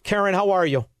Off. Karen, how are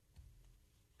you?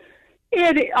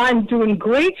 I'm doing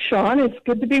great, Sean. It's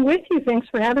good to be with you. Thanks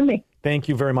for having me. Thank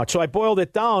you very much. So I boiled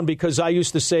it down because I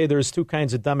used to say there's two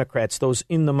kinds of Democrats, those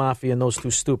in the mafia and those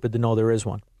too stupid to know there is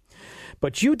one.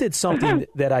 But you did something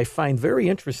that I find very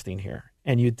interesting here.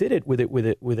 And you did it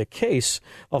with a case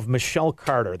of Michelle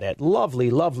Carter, that lovely,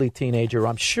 lovely teenager,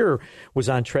 I'm sure was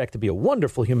on track to be a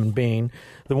wonderful human being,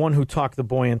 the one who talked the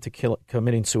boy into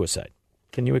committing suicide.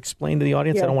 Can you explain to the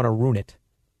audience? Yes. I don't want to ruin it.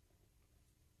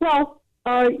 Well,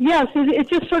 yes, it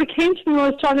just sort of came to me when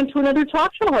I was talking to another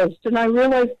talk show host, and I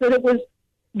realized that it was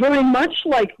very much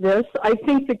like this. I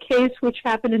think the case, which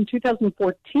happened in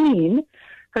 2014,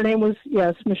 her name was,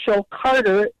 Michelle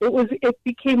Carter. It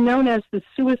became known as the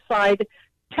suicide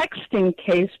texting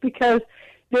case because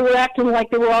they were acting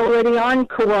like they were already on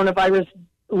coronavirus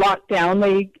lockdown.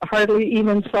 They hardly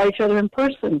even saw each other in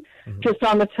person, just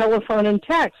on the telephone and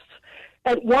texts.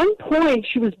 At one point,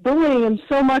 she was bullying him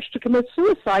so much to commit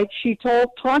suicide, she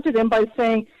taunted him by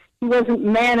saying he wasn't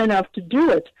man enough to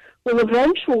do it. Well,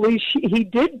 eventually, he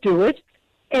did do it.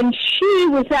 And she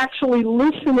was actually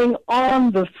listening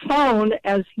on the phone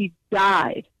as he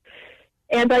died.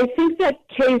 And I think that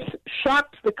case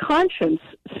shocked the conscience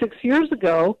 6 years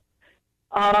ago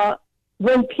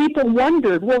when people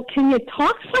wondered, well, can you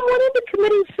talk someone into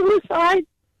committing suicide?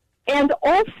 And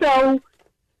also,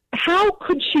 how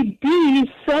could she be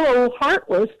so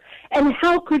heartless? And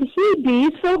how could he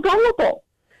be so gullible?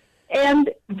 And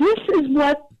this is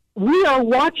what we are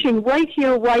watching right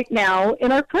here, right now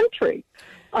in our country.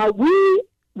 We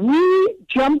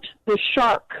jumped the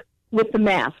shark with the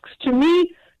masks. To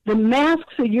me, the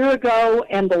masks a year ago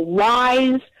and the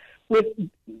lies with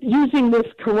using this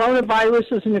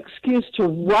coronavirus as an excuse to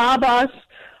rob us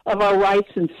of our rights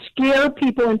and scare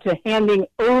people into handing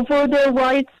over their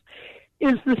rights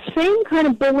is the same kind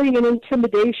of bullying and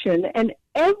intimidation. And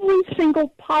every single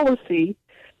policy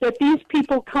that these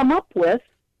people come up with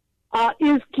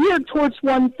is geared towards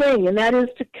one thing, and that is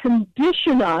to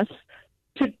condition us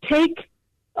to take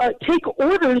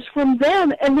orders from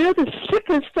them, and they're the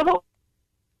sickest of all.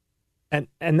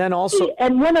 And then also,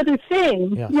 and one other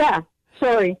thing,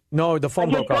 sorry. No, the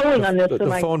phone broke up.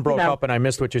 The phone broke up, and I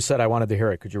missed what you said. I wanted to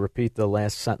hear it. Could you repeat the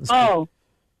last sentence? Oh,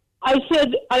 I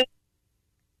said,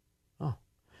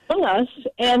 us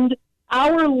and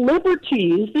our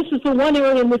liberties. This is the one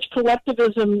area in which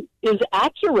collectivism is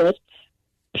accurate.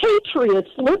 Patriots'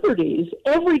 liberties,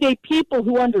 everyday people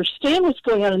who understand what's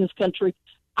going on in this country,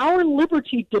 our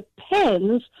liberty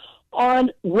depends on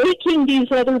waking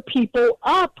these other people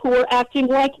up who are acting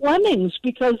like lemmings,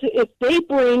 because if they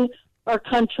bring our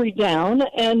country down.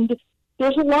 And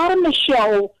there's a lot of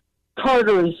Michelle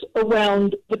Carters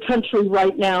around the country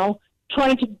right now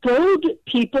trying to goad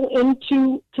people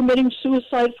into committing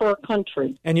suicide for our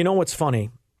country. And you know what's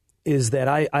funny is that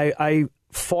I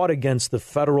fought against the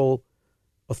federal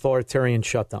authoritarian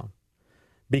shutdown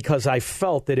because I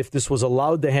felt that if this was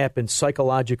allowed to happen,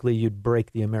 psychologically you'd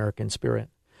break the American spirit.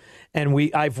 And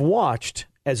I've watched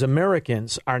as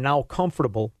Americans are now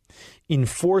comfortable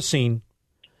enforcing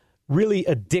really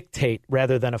a dictate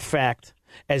rather than a fact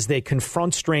as they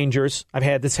confront strangers. I've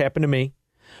had this happen to me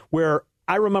where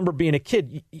I remember being a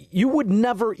kid. You would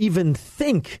never even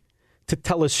think to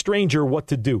tell a stranger what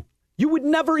to do. You would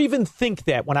never even think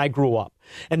that when I grew up.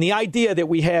 And the idea that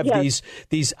we have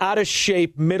these out of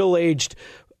shape, middle-aged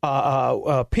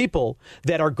people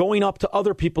that are going up to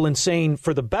other people and saying,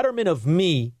 for the betterment of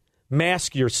me,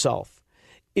 mask yourself,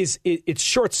 it's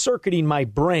short-circuiting my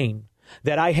brain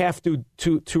that I have to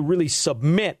really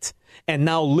submit and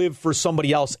now live for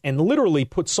somebody else and literally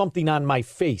put something on my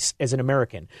face as an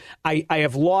American. I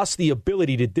have lost the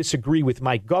ability to disagree with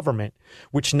my government,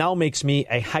 which now makes me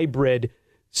a hybrid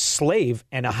slave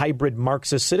and a hybrid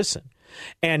Marxist citizen.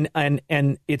 And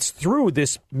it's through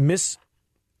this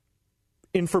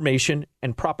misinformation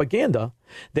and propaganda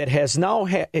that has now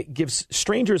it gives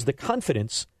strangers the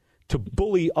confidence to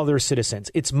bully other citizens.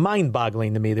 It's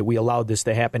mind-boggling to me that we allowed this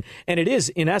to happen. And it is,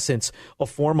 in essence, a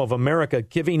form of America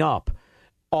giving up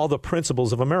all the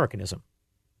principles of Americanism.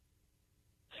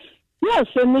 Yes,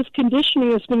 and this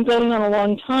conditioning has been going on a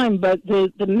long time, but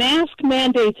the mask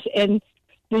mandates and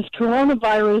this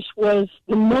coronavirus was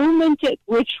the moment at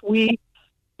which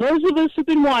those of us who've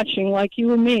been watching, like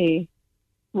you and me,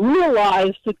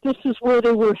 realized that this is where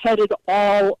they were headed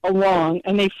all along.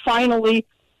 And they finally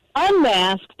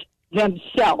unmasked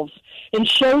themselves and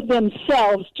showed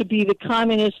themselves to be the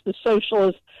communists, the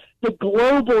socialists, the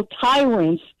global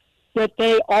tyrants that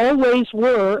they always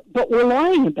were, but were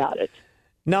lying about it.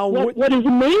 Now, what is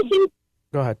amazing...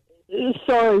 Go ahead.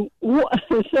 So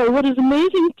what is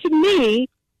amazing to me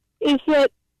is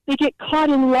that they get caught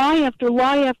in lie after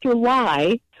lie after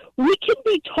lie. We can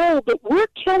be told that we're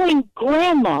killing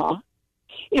grandma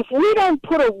if we don't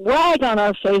put a rag on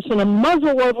our face and a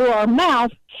muzzle over our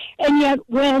mouth, and yet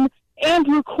when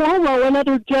Andrew Cuomo and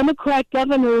other Democrat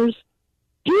governors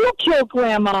do kill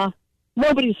grandma,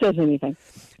 nobody says anything.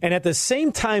 And at the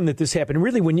same time that this happened,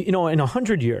 really, when in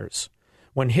 100 years,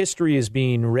 when history is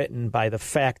being written by the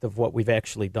fact of what we've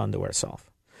actually done to ourselves,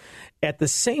 at the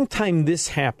same time this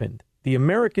happened, the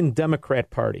American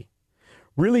Democrat Party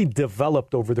really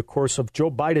developed over the course of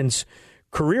Joe Biden's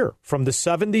career from the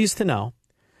 70s to now,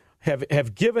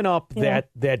 have given up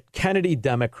that Kennedy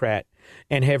Democrat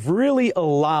and have really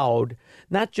allowed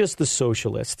not just the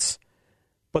socialists,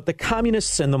 but the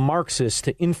communists and the Marxists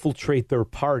to infiltrate their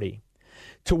party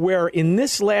to where in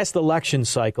this last election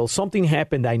cycle, something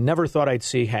happened I never thought I'd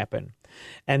see happen.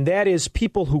 And that is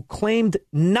people who claimed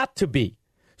not to be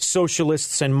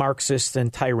socialists and Marxists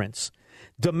and tyrants,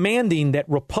 demanding that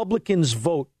Republicans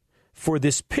vote for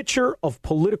this picture of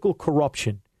political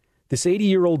corruption, this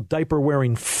 80-year-old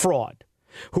diaper-wearing fraud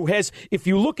who has, if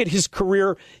you look at his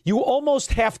career, you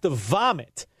almost have to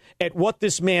vomit at what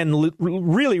this man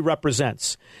really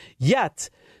represents. Yet,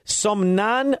 some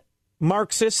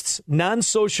non-Marxists,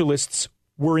 non-socialists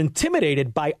were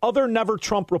intimidated by other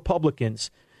never-Trump Republicans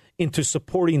into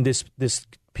supporting this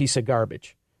piece of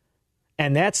garbage.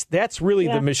 And that's really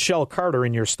the Michelle Carter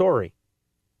in your story.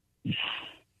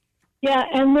 Yeah,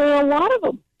 and there are a lot of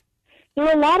them.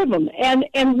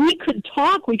 And we could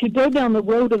go down the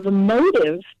road of the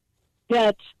motive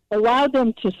that allowed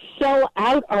them to sell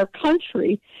out our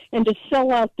country and to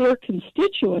sell out their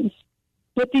constituents,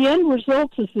 but the end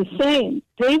result is the same.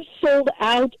 They've sold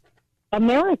out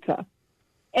America,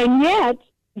 and yet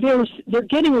they're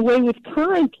getting away with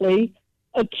currently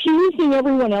accusing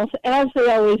everyone else, as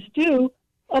they always do,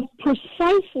 of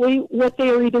precisely what they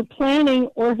are either planning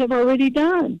or have already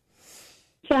done.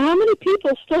 So how many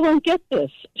people still don't get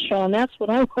this, Sean? That's what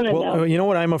I want to know. Well, you know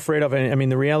what I'm afraid of? I mean,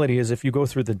 the reality is if you go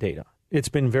through the data, it's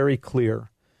been very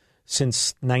clear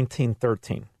since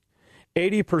 1913.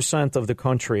 80% of the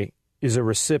country is a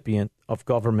recipient of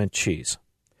government cheese.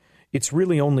 It's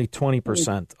really only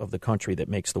 20% of the country that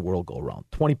makes the world go round.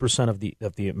 20%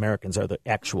 of the Americans are the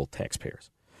actual taxpayers.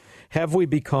 Have we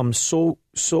become so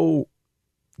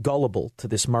gullible to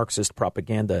this Marxist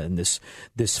propaganda and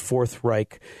this Fourth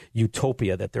Reich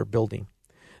utopia that they're building,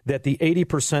 that the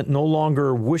 80% no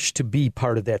longer wish to be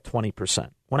part of that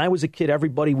 20%. When I was a kid,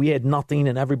 we had nothing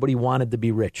and everybody wanted to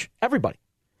be rich. Everybody.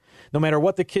 No matter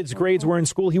what the kid's grades were in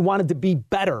school, he wanted to be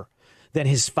better than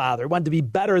his father. He wanted to be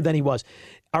better than he was.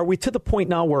 Are we to the point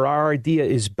now where our idea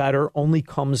is better only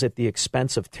comes at the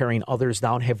expense of tearing others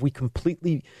down? Have we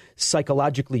completely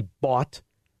psychologically bought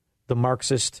the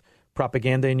Marxist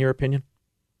propaganda, in your opinion?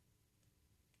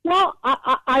 Well,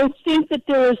 I think that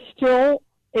there is still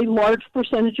a large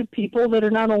percentage of people that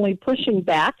are not only pushing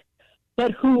back,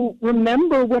 but who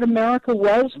remember what America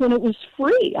was when it was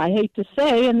free, I hate to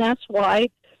say, and that's why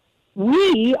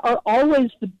we are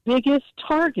always the biggest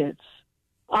targets.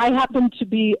 I happen to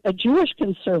be a Jewish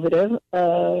conservative,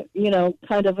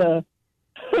 kind of a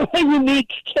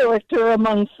unique character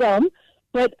among some,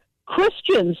 but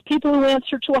Christians, people who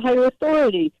answer to a higher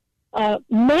authority,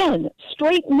 men,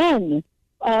 straight men,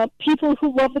 people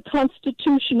who love the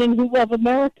Constitution and who love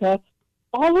America,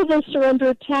 all of us are under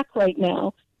attack right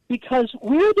now because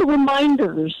we're the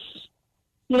reminders.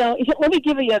 Let me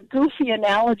give you a goofy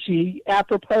analogy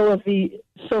apropos of the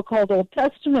so-called Old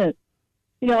Testament.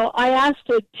 I asked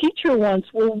a teacher once,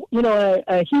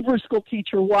 a Hebrew school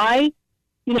teacher, why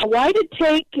did it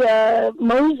take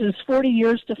Moses 40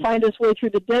 years to find his way through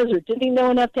the desert? Didn't he know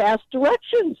enough to ask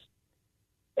directions?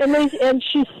 And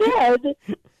she said,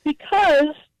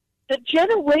 because the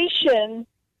generation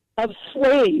of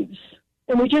slaves,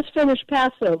 and we just finished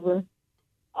Passover,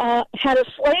 had a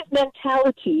slave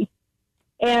mentality,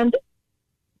 and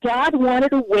God wanted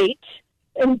to wait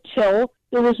until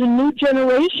there was a new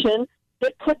generation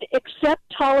that could accept,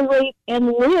 tolerate, and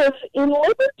live in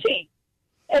liberty.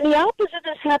 And the opposite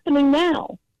is happening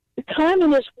now. The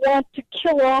communists want to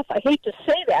kill off, I hate to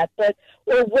say that, but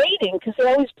we're waiting, because they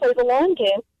always play the long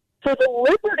game, for the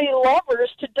liberty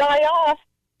lovers to die off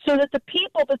so that the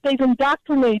people that they've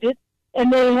indoctrinated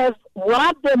and they have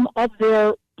robbed them of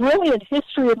their brilliant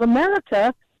history of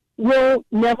America will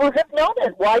never have known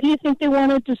it. Why do you think they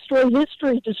want to destroy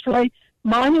history, destroy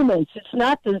monuments? It's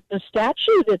not the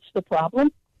statue that's the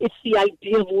problem. It's the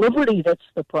idea of liberty that's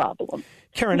the problem.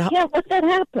 Karen, you can't let that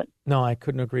happen. No, I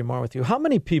couldn't agree more with you. How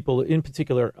many people, in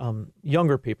particular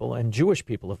younger people and Jewish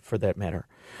people for that matter,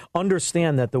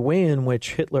 understand that the way in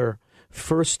which Hitler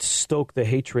first stoked the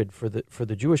hatred for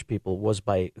the Jewish people was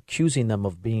by accusing them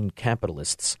of being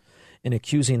capitalists and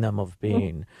accusing them of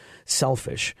being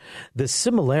selfish? The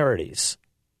similarities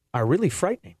are really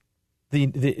frightening.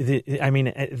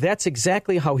 That's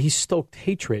exactly how he stoked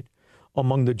hatred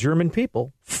among the German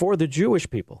people for the Jewish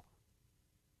people.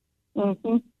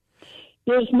 Mm-hmm.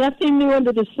 There's nothing new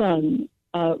under the sun,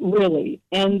 really.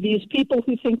 And these people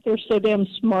who think they're so damn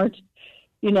smart,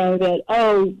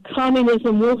 that,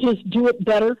 communism, we'll just do it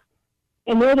better.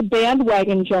 And they're the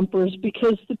bandwagon jumpers,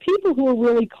 because the people who are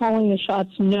really calling the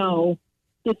shots know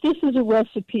that this is a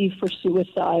recipe for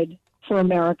suicide for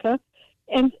America.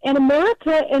 And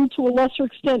America, and to a lesser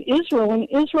extent Israel, and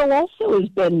Israel also is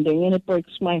bending, and it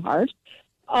breaks my heart,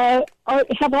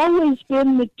 have always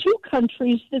been the two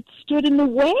countries that stood in the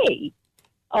way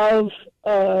of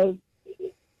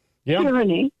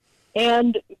tyranny,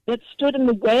 and that stood in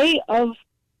the way of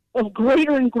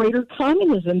greater and greater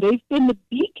communism. They've been the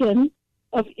beacon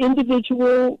of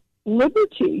individual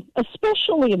liberty,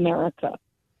 especially America.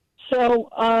 So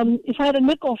if I had a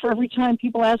nickel for every time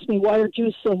people ask me, why are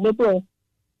Jews so liberal?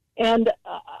 And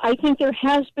I think there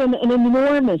has been an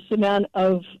enormous amount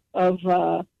of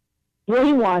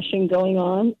brainwashing going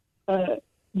on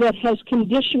that has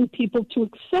conditioned people to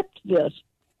accept this.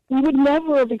 We would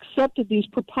never have accepted these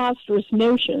preposterous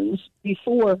notions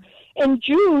before. And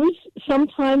Jews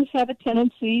sometimes have a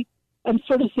tendency, I'm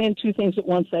sort of saying two things at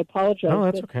once, I apologize. Oh,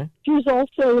 that's okay. Jews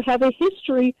also have a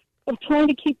history of trying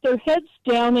to keep their heads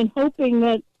down and hoping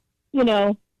that,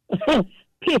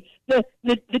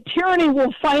 the tyranny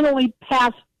will finally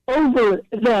pass over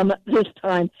them this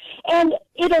time. And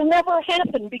it'll never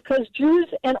happen, because Jews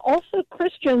and also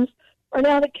Christians are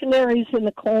now the canaries in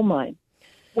the coal mine.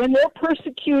 When they're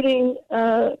persecuting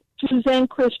Jews and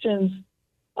Christians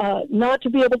not to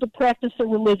be able to practice their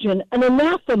religion, an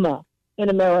anathema in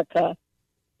America,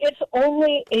 it's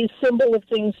only a symbol of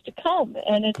things to come.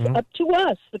 And it's up to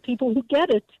us, the people who get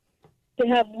it, to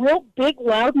have real big,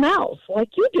 loud mouths like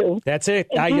you do. That's it.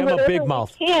 I am a big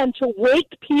mouth. And to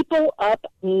wake people up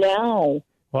now.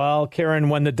 Well, Karen,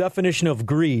 when the definition of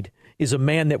greed is a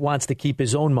man that wants to keep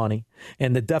his own money,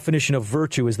 and the definition of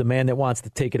virtue is the man that wants to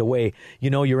take it away,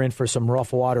 you're in for some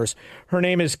rough waters. Her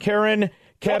name is Karen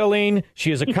Kataline.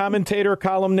 She is a commentator,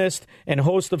 columnist, and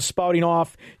host of Spouting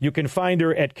Off. You can find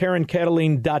her at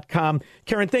KarenKataline.com.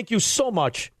 Karen, thank you so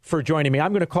much for joining me.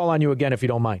 I'm going to call on you again if you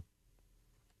don't mind.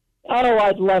 Oh,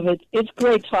 I'd love it. It's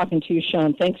great talking to you,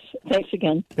 Sean. Thanks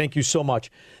again. Thank you so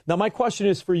much. Now, my question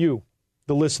is for you,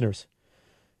 the listeners.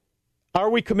 Are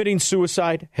we committing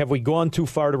suicide? Have we gone too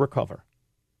far to recover?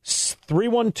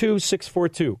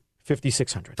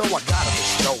 312-642-5600. So I got him, the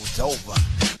show's over.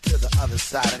 To the other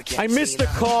side of the I missed a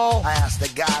call I asked the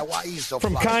guy why he's so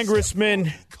from fly.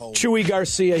 Congressman Chuy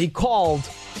Garcia. He called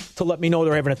to let me know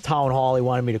they're having a town hall. He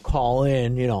wanted me to call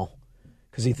in,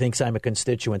 because he thinks I'm a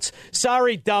constituent.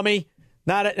 Sorry, dummy.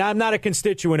 I'm not a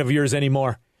constituent of yours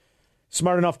anymore.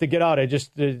 Smart enough to get out.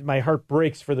 My heart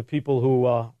breaks for the people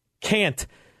who can't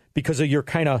because of your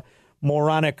kind of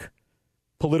moronic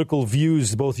political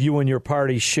views both you and your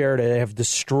party share to have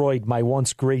destroyed my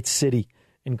once great city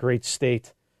and great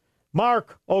state.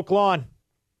 Mark, Oak Lawn.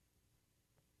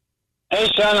 Hey,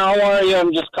 Sean, how are you?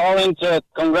 I'm just calling to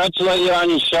congratulate you on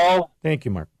your show. Thank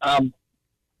you, Mark.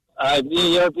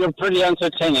 You're pretty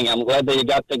entertaining. I'm glad that you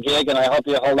got the gig, and I hope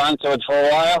you hold on to it for a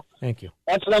while. Thank you.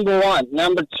 That's number one.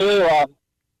 Number two,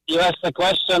 you asked the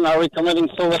question, are we committing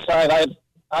suicide?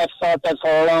 I've thought that for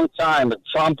a long time, but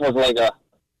Trump was like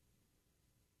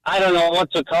I don't know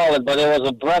what to call it, but it was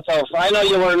a breath of, I know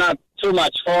you were not too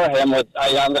much for him,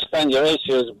 I understand your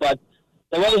issues, but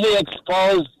the way he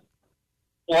exposed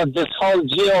what this whole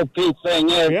GOP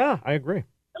thing is. Yeah, I agree.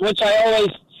 Which I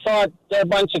always thought they're a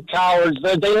bunch of cowards.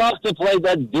 They love to play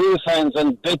that defense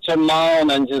and bitch and moan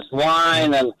and just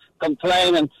whine and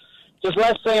complain. And just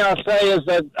last thing I'll say is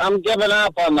that I'm giving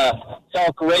up on the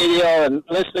talk radio and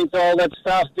listening to all that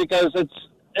stuff because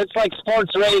it's like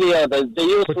sports radio, the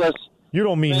useless. You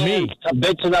don't mean me.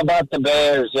 Bitching about the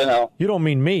Bears, You don't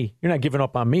mean me. You're not giving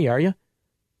up on me, are you?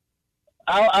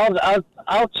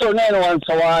 I'll tune in once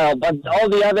in a while, but all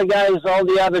the other guys, all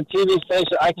the other TV stations,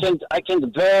 I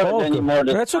can't bear it anymore.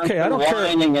 That's okay. I don't care.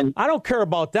 I don't care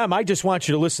about them. I just want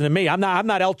you to listen to me. I'm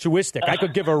not altruistic. I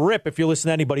could give a rip if you listen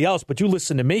to anybody else, but you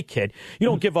listen to me, kid. You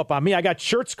don't give up on me. I got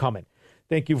shirts coming.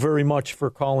 Thank you very much for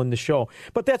calling the show.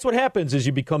 But that's what happens is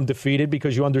you become defeated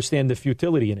because you understand the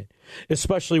futility in it,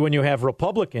 especially when you have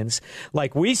Republicans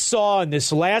like we saw in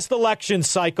this last election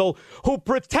cycle who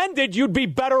pretended you'd be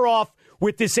better off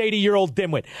with this 80-year-old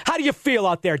dimwit. How do you feel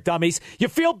out there, dummies? You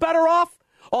feel better off?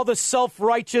 All the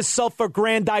self-righteous,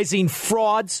 self-aggrandizing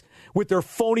frauds with their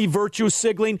phony virtue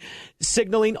signaling,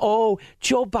 oh,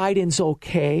 Joe Biden's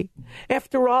okay.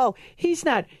 After all, he's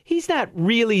not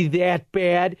really that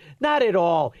bad. Not at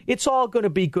all. It's all going to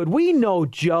be good. We know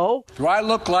Joe. Do I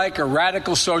look like a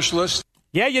radical socialist?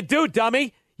 Yeah, you do,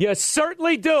 dummy. You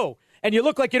certainly do. And you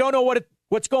look like you don't know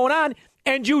what's going on.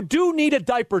 And you do need a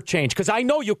diaper change because I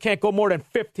know you can't go more than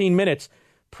 15 minutes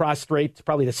prostrate. It's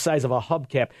probably the size of a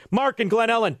hubcap. Mark and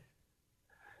Glen Ellen.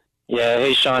 Yeah,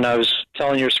 hey, Sean, I was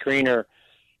telling your screener,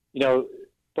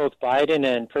 both Biden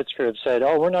and Pritzker have said,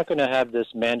 we're not going to have this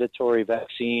mandatory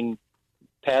vaccine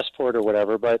passport or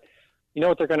whatever, but you know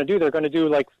what they're going to do? They're going to do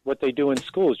like what they do in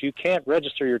schools. You can't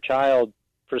register your child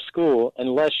for school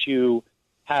unless you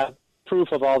have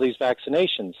proof of all these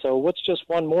vaccinations. So what's just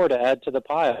one more to add to the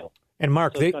pile? And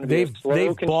Mark, so they've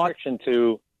bought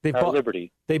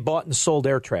liberty. They bought and sold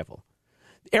air travel.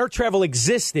 Air travel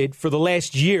existed for the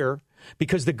last year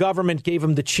because the government gave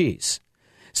them the cheese.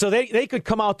 So they could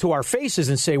come out to our faces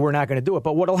and say we're not going to do it.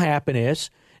 But what will happen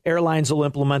is airlines will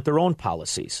implement their own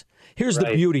policies. Here's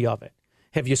the beauty of it.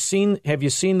 Have you seen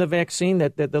the vaccine?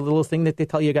 That the little thing that they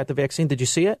tell you got the vaccine? Did you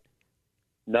see it?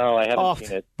 No, I haven't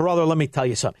seen it. Brother, let me tell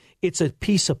you something. It's a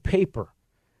piece of paper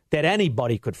that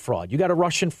anybody could fraud. You got a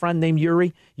Russian friend named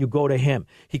Yuri, you go to him.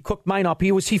 He cooked mine up.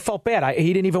 He felt bad.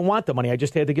 He didn't even want the money. I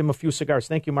just had to give him a few cigars.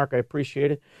 Thank you, Mark. I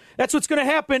appreciate it. That's what's going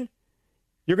to happen.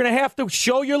 You're going to have to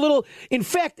show your little... In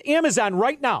fact, Amazon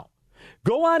right now,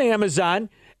 go on Amazon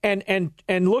and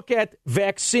look at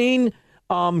vaccine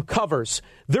covers.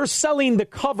 They're selling the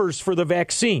covers for the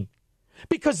vaccine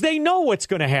because they know what's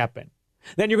going to happen.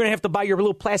 Then you're going to have to buy your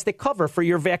little plastic cover for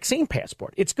your vaccine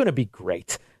passport. It's going to be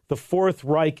great. The Fourth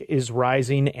Reich is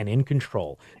rising and in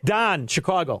control. Don,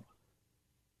 Chicago.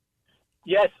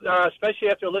 Yes, especially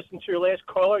after listening to your last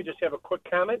caller, I just have a quick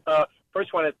comment. First,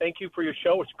 I want to thank you for your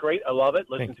show. It's great. I love it.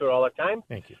 Listen to it all the time.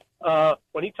 Thank you.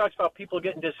 When he talks about people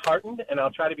getting disheartened, and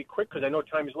I'll try to be quick because I know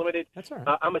time is limited. That's all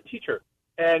right. I'm a teacher.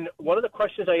 And one of the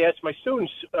questions I asked my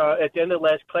students at the end of the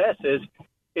last class is,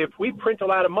 if we print a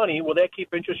lot of money, will that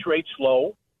keep interest rates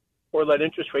low or let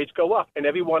interest rates go up? And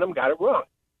every one of them got it wrong.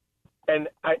 And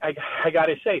I got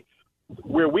to say,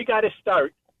 where we got to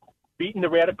start beating the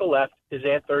radical left is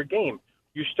that third game.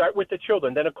 You start with the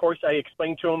children. Then, of course, I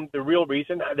explained to them the real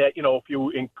reason that, if you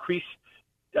increase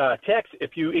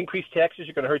taxes,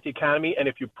 you're going to hurt the economy. And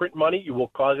if you print money, you will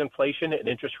cause inflation and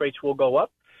interest rates will go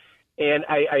up. And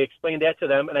I explained that to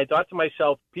them. And I thought to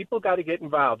myself, people got to get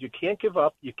involved. You can't give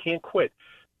up. You can't quit.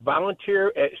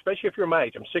 volunteer, especially if you're my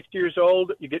age. I'm 60 years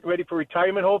old. You're getting ready for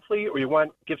retirement, hopefully, or you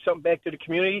want to give something back to the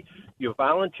community. You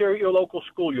volunteer at your local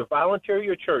school. You volunteer at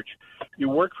your church. You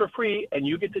work for free, and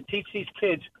you get to teach these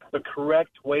kids the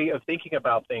correct way of thinking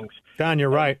about things. Don, you're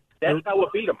right. That's how we'll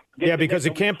beat them. Yeah, because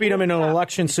you can't beat them in an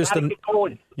election system.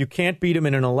 You can't beat them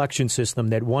in an election system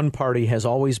that one party has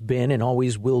always been and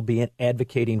always will be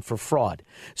advocating for fraud.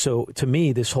 So to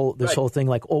me, this whole thing,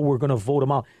 like, oh, we're going to vote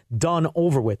them out, done,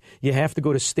 over with. You have to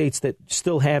go to states that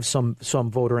still have some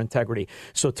voter integrity.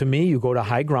 So to me, you go to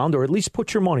high ground, or at least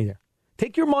put your money there.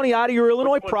 Take your money out of your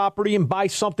Illinois property and buy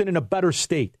something in a better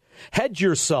state. Hedge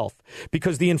yourself,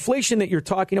 because the inflation that you're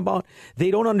talking about,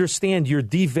 they don't understand you're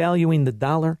devaluing the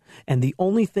dollar, and the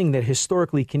only thing that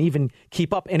historically can even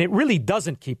keep up, and it really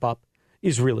doesn't keep up,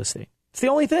 is real estate. It's the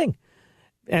only thing.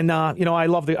 And I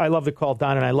love the call,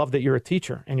 Don, and I love that you're a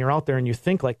teacher and you're out there and you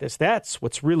think like this. That's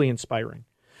what's really inspiring.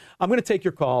 I'm going to take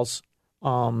your calls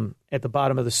at the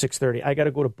bottom of the 6:30. I got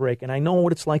to go to break, and I know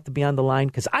what it's like to be on the line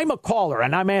because I'm a caller,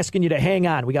 and I'm asking you to hang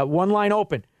on. We got one line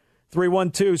open.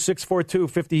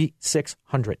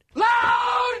 312-642-5600.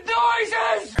 Loud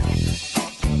noises!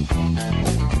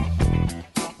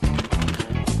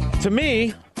 To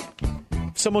me,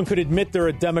 if someone could admit they're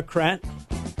a Democrat,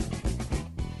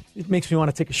 it makes me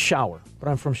want to take a shower. But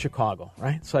I'm from Chicago,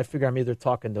 right? So I figure I'm either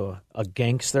talking to a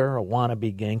gangster, a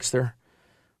wannabe gangster,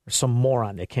 or some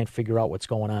moron that can't figure out what's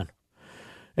going on.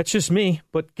 That's just me.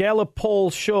 But Gallup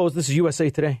poll shows, this is USA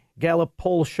Today, Gallup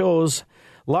poll shows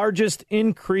largest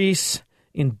increase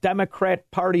in Democrat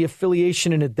Party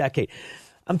affiliation in a decade.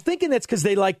 I'm thinking that's because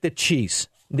they like the cheese.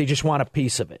 They just want a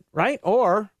piece of it, right?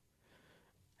 Or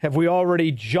have we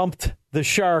already jumped the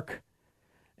shark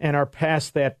and are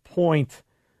past that point?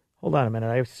 Hold on a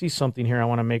minute. I see something here I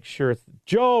want to make sure.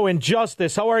 Joe in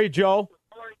Justice. How are you, Joe?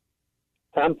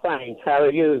 I'm fine. How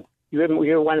are you?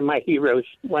 You're one of my heroes,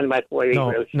 one of my four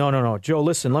heroes. No. Joe,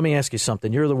 listen, let me ask you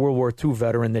something. You're the World War II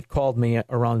veteran that called me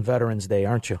around Veterans Day,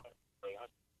 aren't you?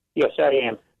 Yes, I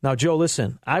am. Now, Joe,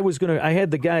 listen, I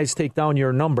had the guys take down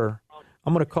your number.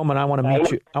 I'm going to come and I want to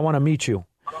meet you. I want to meet you.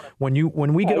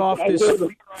 When we get off this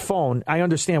phone, I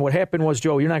understand what happened was,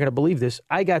 Joe, you're not going to believe this.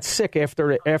 I got sick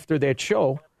after that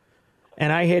show,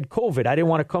 and I had COVID. I didn't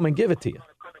want to come and give it to you.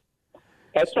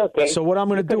 That's okay. So what I'm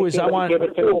going to do is I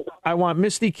want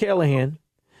Misty Callahan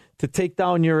to take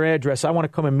down your address. I want to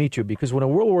come and meet you because when a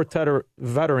World War II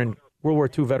veteran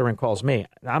calls me,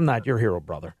 I'm not your hero,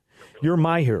 brother. You're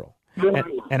my hero.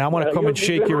 And I want to come and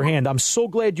shake your hand. I'm so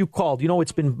glad you called. You know,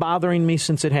 it's been bothering me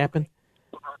since it happened.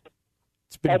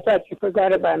 I thought you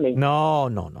forgot about me. No.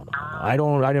 I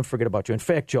didn't forget about you. In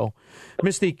fact, Joe,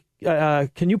 Misty,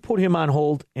 can you put him on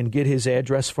hold and get his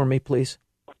address for me, please?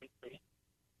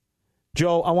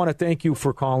 Joe, I want to thank you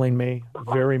for calling me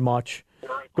very much.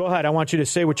 Go ahead. I want you to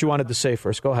say what you wanted to say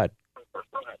first. Go ahead.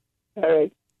 All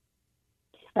right.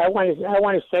 I want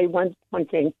to say one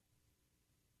thing.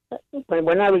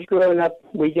 When I was growing up,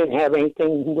 we didn't have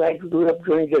anything. I grew up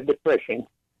during the Depression.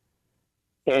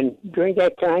 And during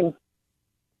that time,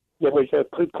 there was a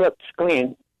Ku Klux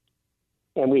Klan.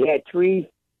 And we had 3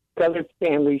 colored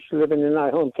families living in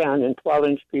our hometown in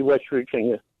Florensby, West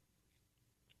Virginia.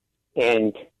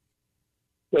 And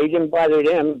they didn't bother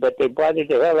them, but they bothered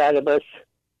the hell out of us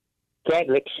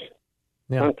Catholics,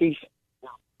 hunkies,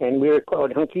 and we were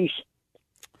called hunkies.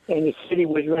 And the city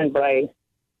was run by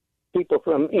people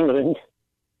from England.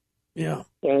 Yeah.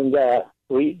 And the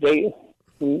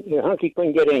hunky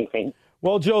couldn't get anything.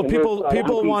 Well, Joe,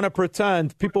 people want to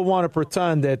pretend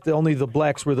that only the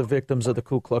blacks were the victims of the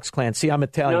Ku Klux Klan. See, I'm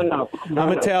Italian.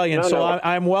 I'm Italian, so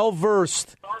I'm well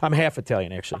versed. I'm half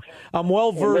Italian, actually. I'm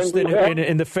well versed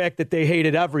in the fact that they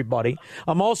hated everybody.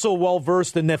 I'm also well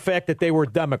versed in the fact that they were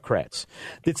Democrats.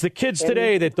 It's the kids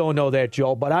today that don't know that,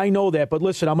 Joe, but I know that. But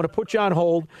listen, I'm going to put you on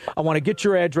hold. I want to get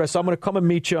your address. I'm going to come and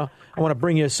meet you. I want to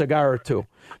bring you a cigar or two.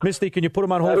 Misty, can you put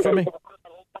him on hold for me?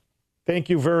 Thank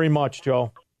you very much,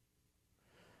 Joe.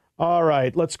 All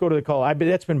right, let's go to the call.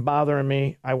 That's been bothering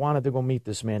me. I wanted to go meet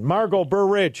this man. Margot Burr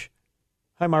Ridge.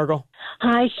 Hi, Margot.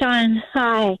 Hi, Sean.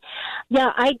 Hi.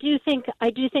 Yeah, I do think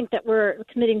that we're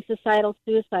committing societal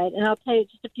suicide, and I'll tell you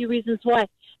just a few reasons why. I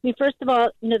mean, first of all,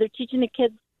 they're teaching the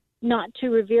kids not to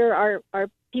revere our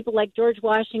people like George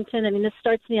Washington. I mean, this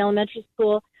starts in the elementary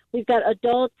school. We've got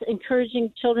adults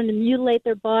encouraging children to mutilate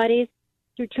their bodies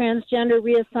through transgender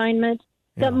reassignment.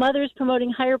 We've got mothers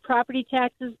promoting higher property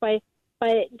taxes by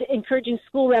encouraging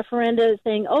school referenda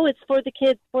saying, oh, it's for the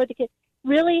kids,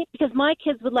 Really? Because my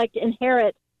kids would like to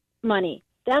inherit money.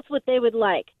 That's what they would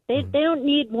like. They don't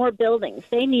need more buildings.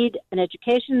 They need an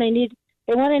education. They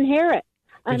want to inherit.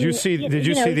 Did you see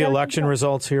the election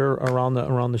results here around the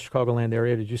Chicagoland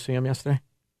area? Did you see them yesterday?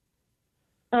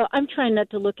 I'm trying not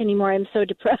to look anymore. I'm so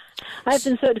depressed. I've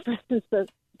been so depressed since the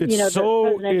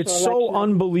presidential it's so election.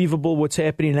 unbelievable what's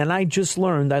happening. And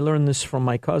I learned this from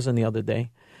my cousin the other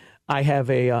day. I have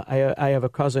a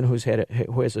cousin who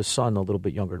has a son a little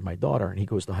bit younger than my daughter, and he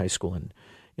goes to high school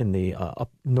in the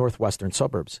up northwestern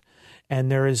suburbs.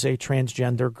 And there is a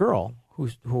transgender girl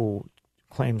who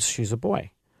claims she's a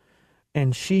boy.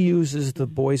 And she uses the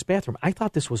boys' bathroom. I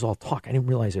thought this was all talk. I didn't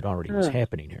realize it already was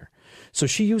happening here. So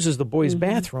she uses the boys'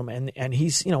 bathroom, and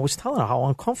he's, was telling her how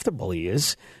uncomfortable he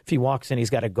is if he walks in, he's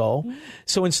got to go.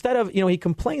 So instead of, he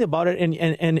complained about it,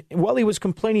 and while he was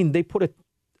complaining, they put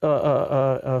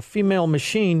a female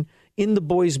machine in the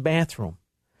boys' bathroom.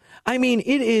 I mean,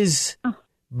 it is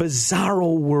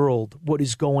bizarro world what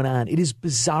is going on. It is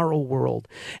bizarro world.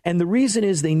 And the reason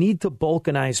is they need to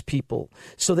balkanize people.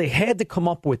 So they had to come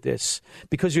up with this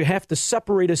because you have to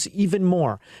separate us even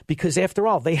more. Because after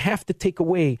all, they have to take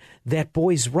away that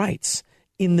boy's rights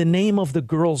in the name of the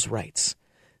girl's rights.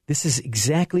 This is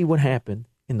exactly what happened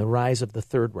in the rise of the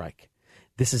Third Reich.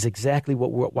 This is exactly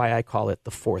why I call it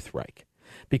the Fourth Reich.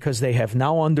 Because they have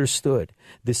now understood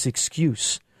this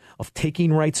excuse of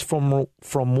taking rights from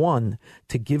one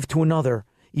to give to another,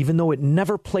 even though it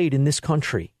never played in this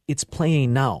country. It's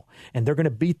playing now, and they're going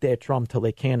to beat that drum till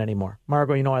they can't anymore.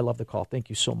 Margot, I love the call. Thank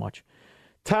you so much.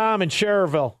 Tom in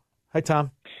Cherville. Hi,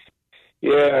 Tom.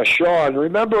 Yeah, Sean,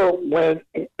 remember when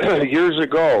years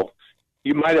ago,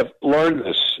 you might have learned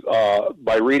this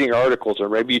by reading articles, or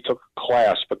maybe you took a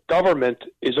class, but government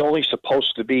is only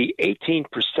supposed to be 18%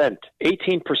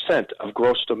 of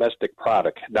gross domestic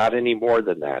product, not any more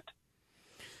than that.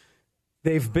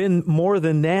 They've been more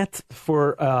than that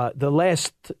for the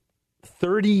last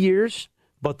 30 years,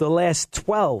 but the last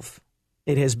 12,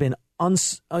 it has been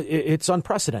it's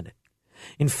unprecedented.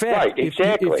 In fact, right,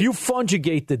 exactly. if you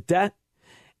fungate the debt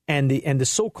and the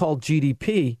so-called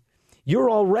GDP,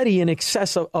 you're already in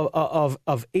excess of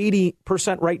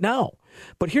 80% right now.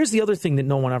 But here's the other thing that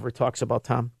no one ever talks about,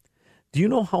 Tom. Do you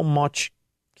know how much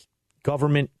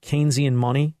government Keynesian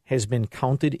money has been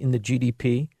counted in the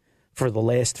GDP for the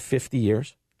last 50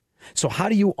 years? So how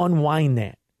do you unwind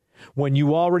that when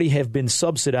you already have been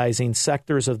subsidizing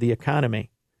sectors of the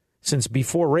economy since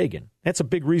before Reagan? That's a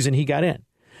big reason he got in.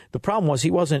 The problem was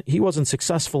he wasn't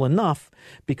successful enough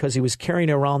because he was carrying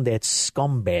around that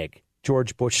scumbag,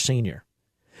 George Bush Sr.,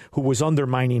 who was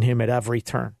undermining him at every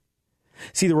turn.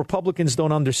 See, the Republicans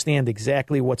don't understand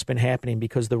exactly what's been happening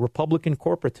because the Republican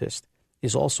corporatist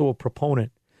is also a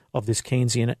proponent of this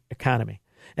Keynesian economy.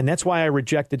 And that's why I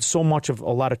rejected so much of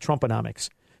a lot of Trumponomics,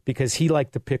 because he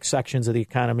liked to pick sections of the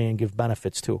economy and give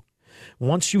benefits to.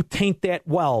 Once you taint that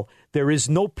well, there is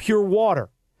no pure water.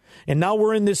 And now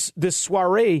we're in this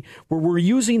soiree where we're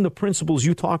using the principles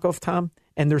you talk of, Tom,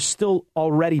 and they're still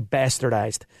already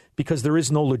bastardized because there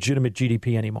is no legitimate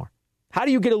GDP anymore. How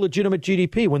do you get a legitimate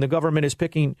GDP when the government is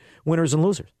picking winners and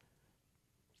losers?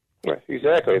 Right,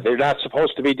 exactly. They're not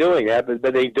supposed to be doing that, but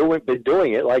they've been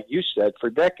doing it, like you said, for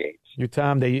decades.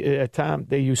 Tom,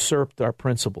 they usurped our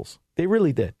principles. They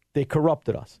really did. They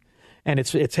corrupted us. And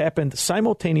it's happened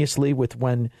simultaneously with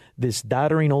when this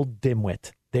doddering old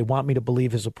dimwit, they want me to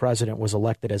believe as a president, was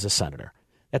elected as a senator.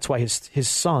 That's why his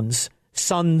sons,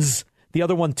 the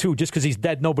other one too, just because he's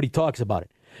dead, nobody talks about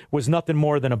it, was nothing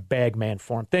more than a bag man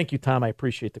for him. Thank you, Tom. I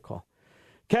appreciate the call.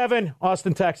 Kevin,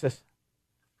 Austin, Texas.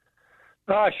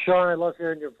 Sean, I love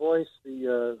hearing your voice.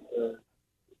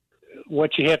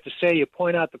 What you have to say, you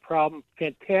point out the problem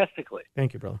fantastically.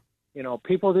 Thank you, brother.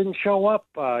 People didn't show up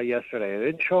yesterday. They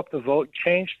didn't show up to vote and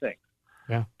change things.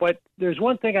 Yeah. But there's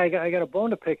one thing I got a bone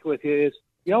to pick with you is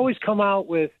you always come out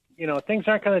with, things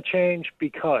aren't going to change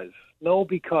because. No,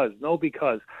 because.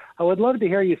 I would love to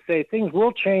hear you say things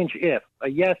will change if.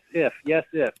 Yes, if.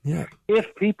 Yeah.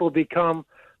 If people become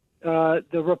the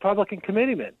Republican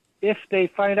committeemen. If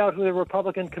they find out who the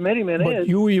Republican committeeman is. But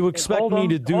you expect me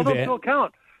to do hold that. them to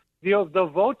account.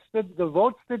 The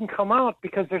votes didn't come out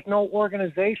because there's no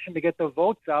organization to get the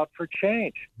votes out for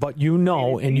change. But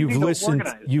and you've listened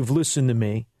to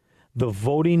me. The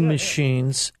voting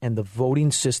machines and the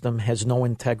voting system has no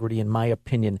integrity, in my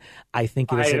opinion. I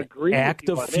think it is an act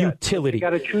of futility. You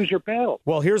got to choose your battle.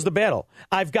 Well, here's the battle.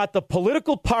 I've got the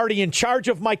political party in charge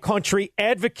of my country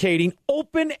advocating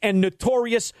open and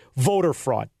notorious voter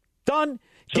fraud. Done.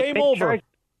 Game over.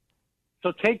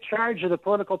 So take charge of the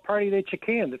political party that you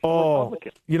can. That's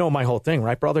Republican. You know my whole thing,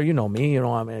 right, brother? You know me.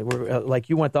 We're, like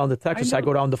you went down to Texas, I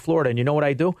go down to Florida, and you know what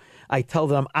I do? I tell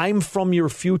them I'm from your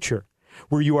future,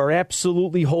 where you are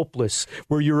absolutely hopeless,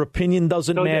 where your opinion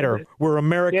doesn't matter, where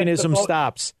Americanism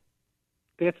stops.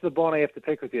 that's the bone I have to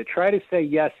pick with you. Try to say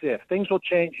yes if. Things will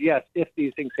change, yes, if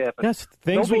these things happen. Yes,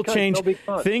 things will change.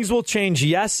 Things will change,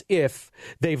 yes, if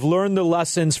they've learned the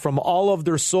lessons from all of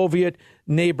their Soviet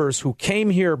neighbors who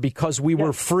came here because we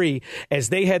were free, as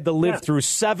they had to live through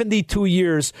 72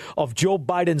 years of Joe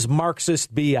Biden's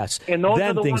Marxist BS. And those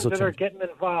then are the things ones will that change. are getting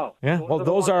involved. Yeah,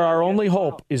 those are our only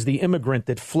hope, is the immigrant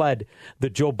that fled the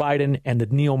Joe Biden and the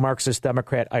neo-Marxist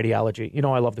Democrat ideology. You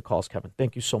know, I love the calls, Kevin.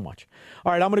 Thank you so much.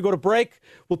 All right, I'm going to go to break.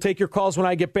 We'll take your calls when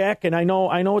I get back. And I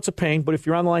know it's a pain, but if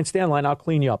you're on the line, stay on the line. I'll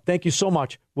clean you up. Thank you so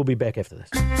much. We'll be back after this.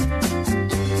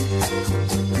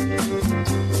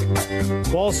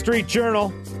 Wall Street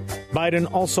Journal.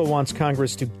 Biden also wants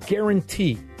Congress to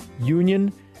guarantee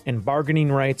union and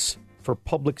bargaining rights for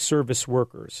public service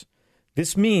workers.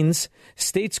 This means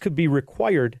states could be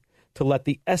required to let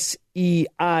the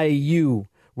SEIU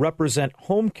represent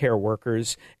home care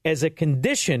workers as a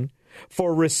condition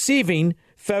for receiving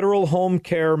federal home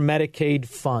care Medicaid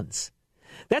funds.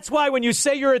 That's why when you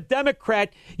say you're a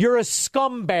Democrat, you're a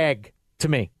scumbag to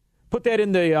me. Put that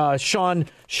in the Sean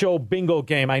Show bingo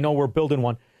game. I know we're building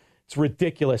one. It's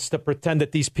ridiculous to pretend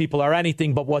that these people are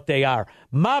anything but what they are.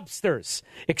 Mobsters,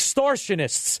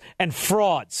 extortionists, and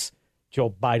frauds. Joe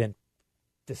Biden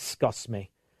disgusts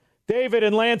me. David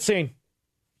in Lansing.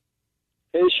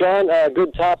 Hey, Sean,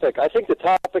 good topic. I think the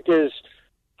topic is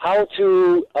how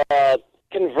to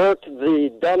convert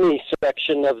the dummy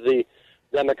section of the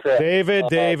Democrat.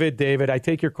 David, I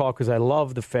take your call because I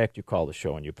love the fact you call the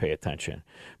show and you pay attention.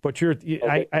 But you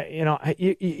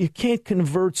can't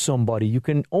convert somebody. You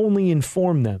can only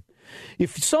inform them.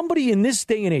 If somebody in this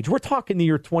day and age, we're talking the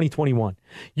year 2021,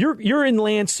 you're in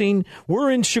Lansing,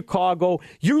 we're in Chicago,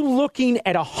 you're looking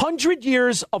at 100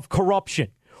 years of corruption.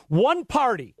 One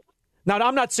party. Now,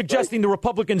 I'm not suggesting the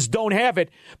Republicans don't have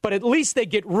it, but at least they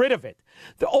get rid of it.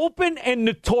 The open and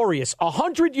notorious,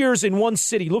 100 years in one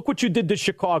city. Look what you did to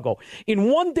Chicago. In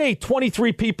one day,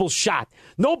 23 people shot.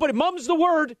 Nobody, mum's the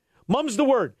word. Mum's the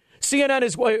word.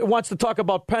 CNN wants to talk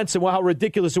about Pence and how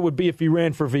ridiculous it would be if he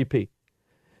ran for VP.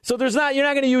 So you're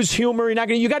not going to use humor.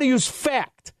 You got to use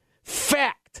fact.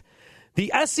 Fact. The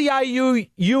SEIU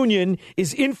union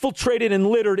is infiltrated and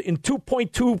littered in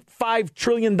 $2.25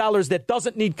 trillion that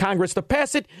doesn't need Congress to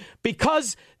pass it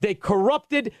because they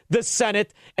corrupted the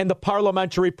Senate and the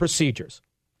parliamentary procedures.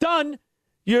 Done.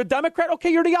 You're a Democrat?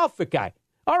 Okay, you're the outfit guy.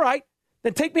 All right.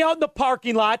 Then take me out in the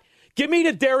parking lot. Give me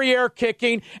the derriere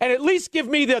kicking, and at least give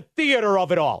me the theater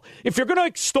of it all. If you're going to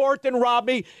extort and rob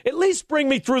me, at least bring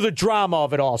me through the drama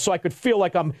of it all so I could feel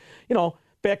like I'm,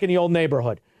 back in the old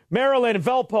neighborhood. Marilyn,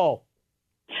 Valpo.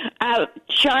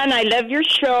 Sean, I love your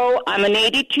show. I'm an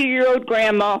 82-year-old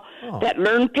grandma that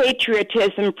learned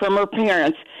patriotism from her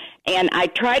parents. And I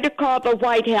tried to call the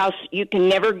White House. You can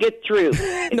never get through.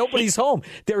 Nobody's home.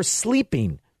 They're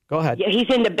sleeping. Go ahead. Yeah, he's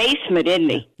in the basement, isn't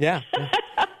he? Yeah.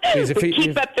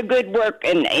 Keep up the good work,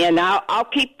 and I'll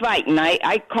keep fighting.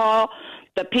 I call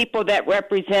the people that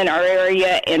represent our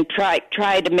area and try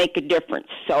to make a difference.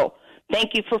 So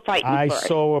thank you for fighting for us. I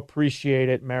so appreciate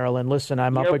it, Marilyn. Listen,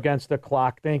 I'm up against the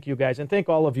clock. Thank you, guys. And thank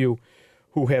all of you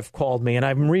who have called me. And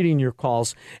I'm reading your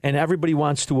calls, and everybody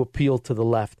wants to appeal to the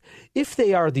left. If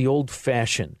they are the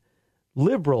old-fashioned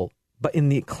liberal, but in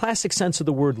the classic sense of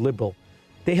the word liberal,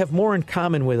 they have more in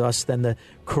common with us than the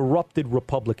corrupted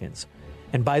Republicans.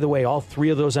 And by the way, all three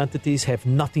of those entities have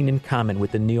nothing in common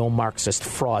with the neo-Marxist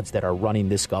frauds that are running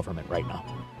this government right now.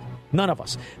 None of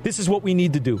us. This is what we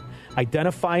need to do.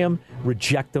 Identify them,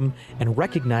 reject them, and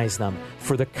recognize them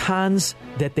for the cons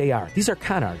that they are. These are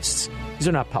con artists. These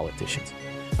are not politicians.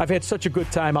 I've had such a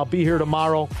good time. I'll be here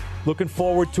tomorrow. Looking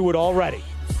forward to it already.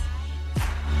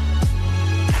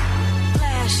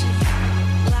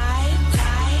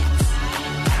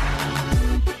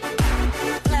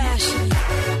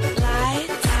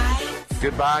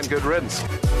 Goodbye and good riddance.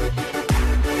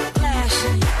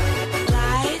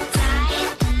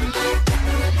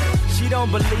 She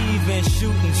don't believe in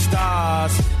shooting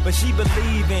stars, but she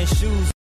believe in shoes.